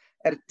blynyddoedd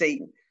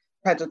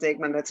 40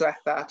 mlynedd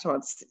diwetha,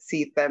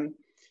 sydd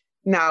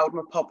nawr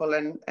mae pobl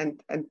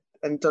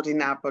yn dod i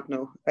nabod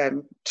nhw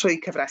trwy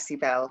cyfresu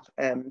fel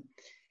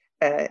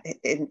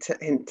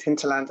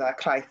Hinterland a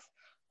Craith.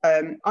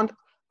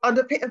 Ond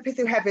y peth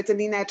yw hefyd, dyn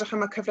ni'n edrych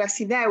am y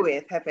cyfresu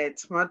newydd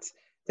hefyd.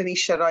 Dyn ni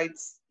eisiau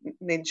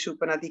neud siŵr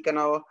bod yna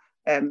ddigon o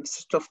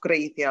stwff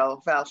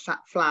greiddiol fel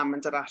fflam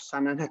yn dod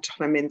allan yn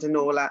hytrach na mynd yn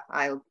ôl a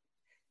ail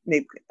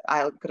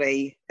greu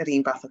yr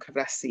un fath o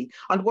cyfresu.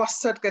 Ond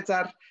wastad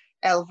gyda'r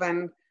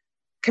elfen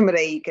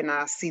Cymreig yna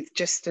sydd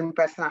jyst yn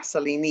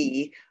berthnasol i ni,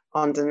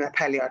 ond yn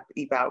apelio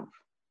i bawb.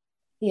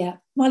 Ie,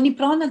 wel ni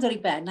bron yn dod i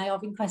ben, na i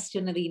ofyn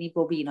cwestiwn yr un i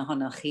bob un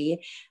ohonoch chi.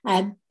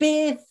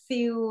 Beth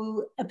yw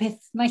y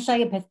peth, naill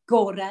ai y peth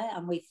gorau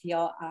am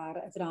weithio ar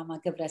y drama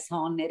gyfres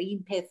hon, neu'r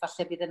un peth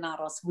falle bydd yn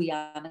aros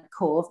fwyaf yn y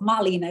cof?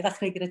 Mali, na i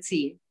ddechrau gyda ti.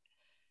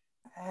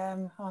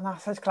 Na,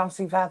 sa'n clams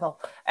i feddwl.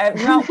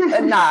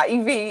 Na, i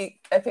fi,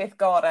 y peth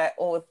gorau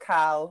oedd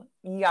cael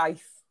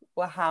iaith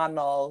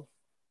wahanol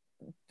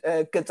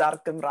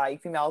gyda'r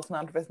Gymraeg. Fi'n meddwl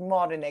hwnna'n rhywbeth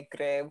mor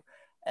unigryw.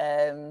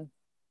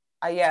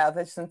 A ie, oedd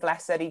e jyst yn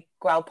bleser i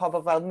gweld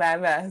pobl fel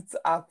Mehmet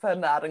a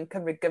Pynnar yn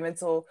cymryd gymaint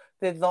o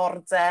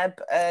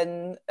ddiddordeb yn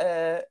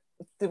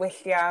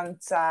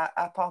diwylliant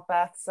a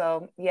popeth.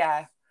 So ie,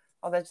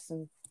 oedd e jyst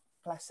yn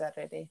bleser,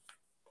 really.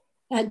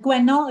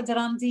 Gwenno, ydy'r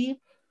Andy?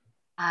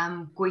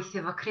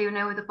 Gweithio fo criw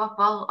newydd y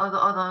bobl, oedd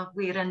o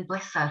wir yn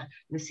bleser.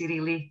 Nes i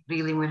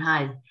rili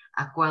mwynhau.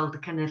 A gweld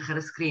y cynnyrch ar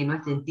y sgrin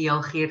wedyn.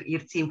 Diolch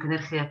i'r tîm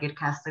cynnyrchu ac i'r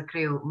cast o'r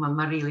criw.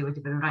 Mae rili wedi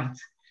bod yn rhaid.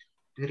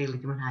 Dwi rili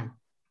wedi mwynhau.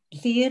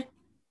 Llyr?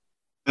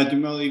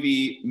 Dwi'n meddwl i fi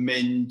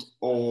mynd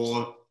o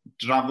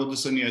drafod y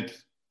syniad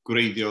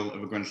gwreiddiol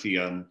efo Gwen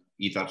Llian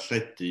i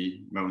ddarlledu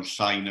mewn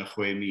llai na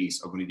 6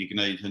 mis, o bod ni wedi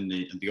gwneud hynny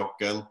yn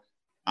ddiogel,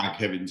 ac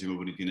hefyd yn teimlo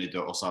bod ni wedi gwneud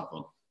o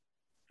safon.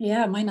 Ie,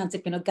 mae'n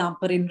dipyn o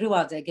gamp ar unrhyw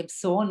adeg, eb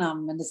sôn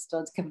am yn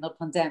ystod cyfnod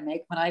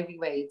pandemig, mae'n rhaid fi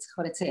weid,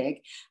 chwarae teg.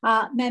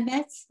 A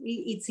Mehmet,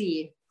 i ti,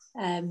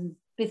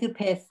 beth yw'r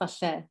peth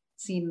falle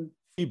sy'n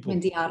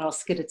mynd i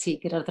aros gyda ti,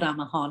 gyda'r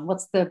drama hon?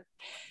 What's the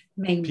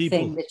main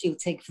thing that you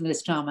take from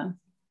this drama?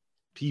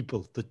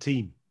 People, the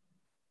team,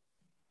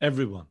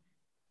 everyone,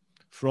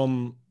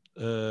 from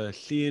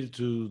Llyr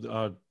to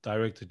our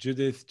director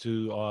Judith,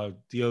 to our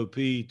DOP,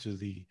 to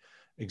the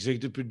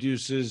executive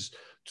producers,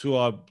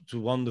 to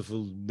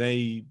wonderful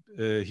Nay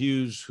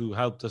Hughes, who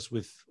helped us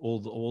with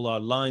all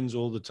our lines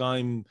all the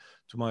time,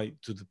 to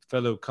the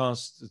fellow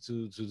cast,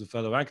 to the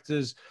fellow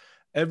actors.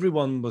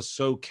 Everyone was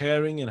so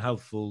caring and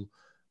helpful,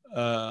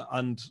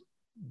 and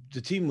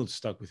the team was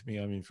stuck with me.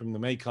 I mean, from the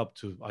makeup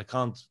to I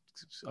can't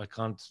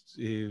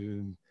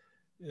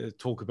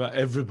talk about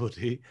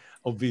everybody.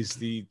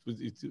 Obviously,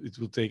 it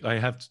will take. I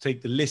have to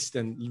take the list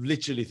and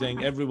literally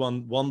thank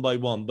everyone one by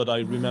one. But I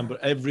remember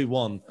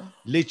everyone,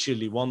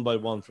 literally one by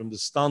one, from the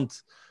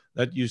stunt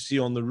that you see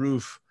on the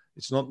roof.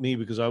 It's not me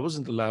because I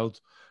wasn't allowed.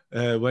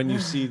 When you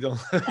see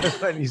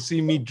when you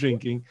see me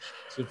drinking,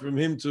 so from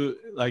him to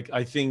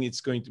I think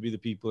it's going to be the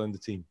people and the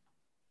team.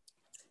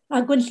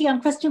 A Gwen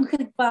Llian, cwestiwn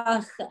chydig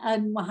bach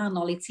yn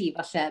wahanol I ti,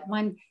 falle.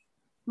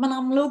 Mae'n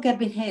amlwg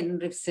erbyn hyn,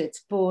 rhywsut,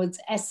 bod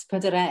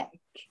S4C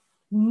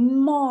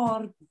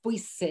mor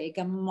bwysig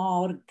a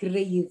mor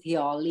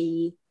greiddiol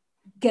I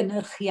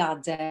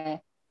gynhyrchiadau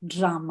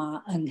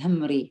drama yng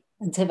Nghymru,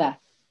 yn tyfe.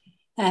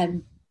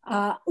 A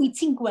wyt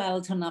ti'n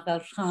gweld hwnna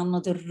fel rhan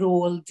o dy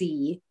rôl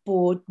di,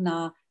 bod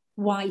na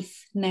waith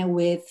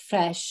newydd,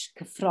 ffres,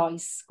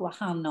 cyffroes,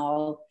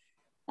 gwahanol,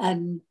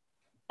 yn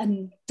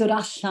dod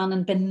allan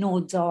yn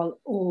benodol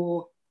o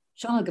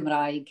sianel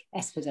Gymraeg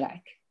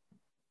S4C?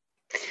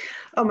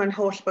 Mae'n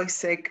holl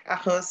bwysig,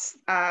 achos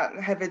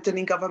hefyd dyn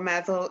ni'n gofod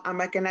meddwl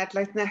am y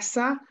genedlaeth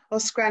nesaf o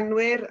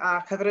sgwenwyr a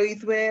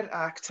chyfrwyddwyr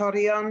a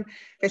actorion.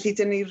 Felly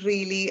dyn ni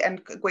rili yn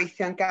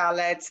gweithio'n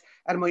galed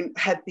mwyn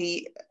hybu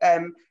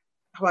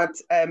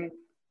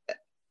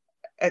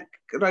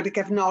roed y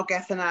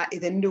gefnogaeth yna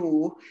iddyn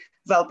nhw,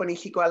 fel bod ni'n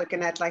gallu gweld y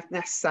genedlaeth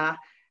nesaf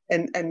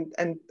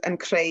yn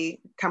creu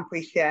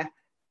campweithiau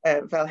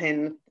fel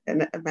hyn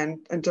yn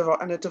y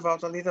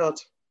dyfodol I ddod.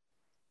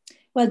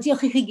 Wel,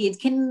 diolch I chi gyd.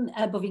 Cyn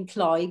bod fi'n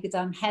cloi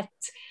gyda'n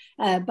het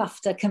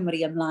BAFTA Cymru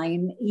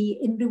ymlaen I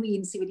unrhyw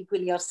un sydd wedi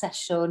gwylio'r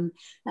sesiwn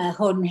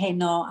hwn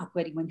heno ac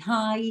wedi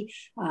mwynhau,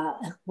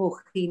 a bod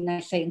chi'n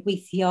lle yn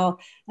gweithio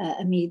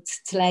ymwyd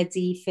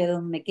teledu,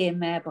 ffilm neu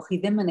gemau, bod chi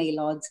ddim yn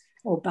aelod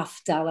o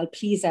BAFTA, wel,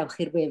 plis ewch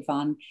i'r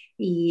wefan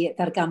I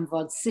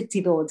ddarganfod sut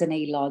I ddod yn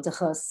aelod,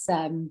 achos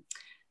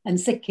yn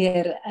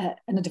sicr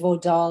yn y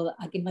dyfodol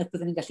ac unwaith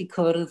byddwn ni'n gallu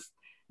cwrdd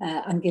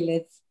a'n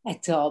gilydd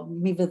eto,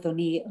 mi fyddwn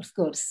ni wrth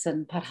gwrs yn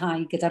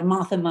parhau gyda'r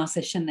math yma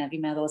sesiynau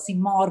fi'n meddwl sy'n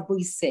mor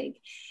bwysig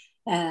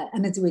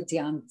yn y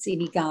diwydiant I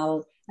ni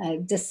gael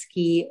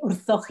dysgu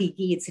wrthoch chi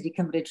gyd sydd wedi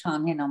cymryd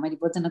rhan heno. Mae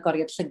wedi bod yn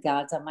agoriad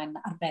llygad a mae'n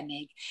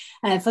arbennig.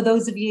 For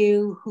those of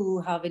you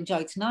who have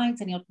enjoyed tonight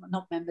and you're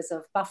not members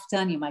of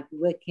BAFTA and you might be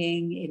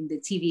working in the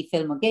TV,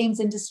 film or games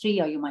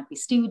industry, or you might be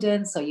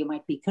students, or you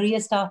might be career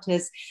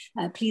starters,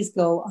 please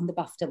go on the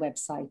BAFTA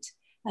website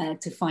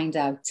to find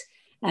out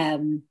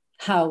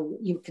how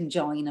you can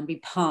join and be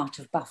part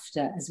of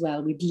BAFTA as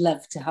well. We'd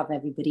love to have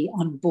everybody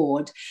on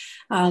board.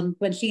 And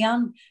Gwen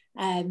Llian,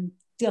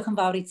 diolch yn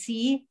fawr I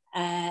ti.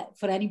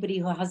 For anybody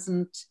who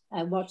hasn't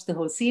watched the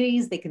whole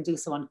series, they can do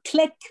so on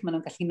Click. Maen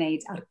nhw'n gallu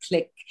neud ar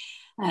Click.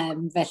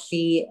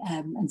 Felly,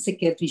 yn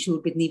sicr, dwi'n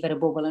siŵr bydd nifer o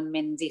bobl yn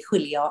mynd I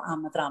chwilio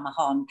am y ddrama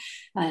hon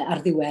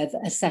ar ddiwedd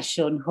y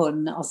sesiwn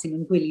hwn, os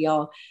ydyn nhw'n gwylio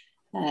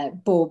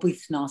bob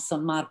wythnos,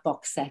 ond mae'r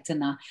box set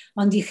yna.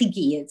 Ond I chi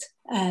gyd,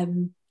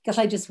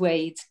 gallai just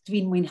weid,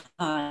 dwi'n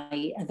mwynhau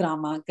y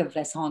ddrama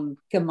gyfres hon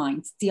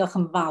gymaint. Diolch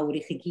yn fawr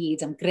I chi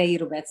gyd am greu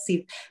rhywbeth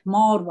sydd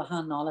mor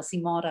wahanol a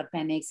sydd mor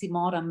arbennig, sydd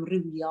mor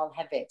amrywiol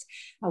hefyd.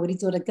 A wedi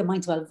dod â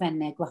gymaint o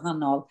elfennau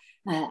gwahanol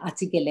at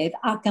ei gilydd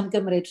ac am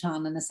gymryd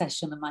rhan yn y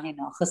sesiwn yma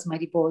heno, achos mae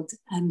wedi bod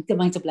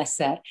gymaint o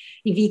bleser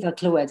I fi gael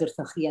clywed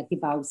wrthoch chi ac I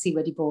bawb sydd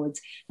wedi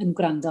bod yn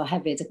gwrando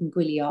hefyd ac yn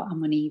gwylio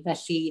am hynny.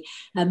 Felly,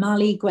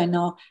 Mali,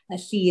 Gweno,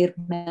 Llyr,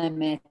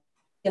 Mehmet,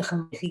 diolch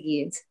yn fawr I chi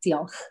gyd.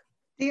 Diolch.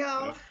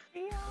 Diolch.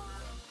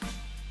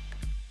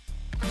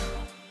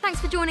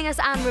 Thanks for joining us,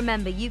 and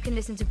remember, you can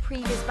listen to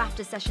previous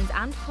BAFTA sessions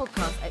and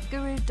podcasts at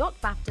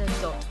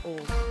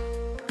guru.bafta.org.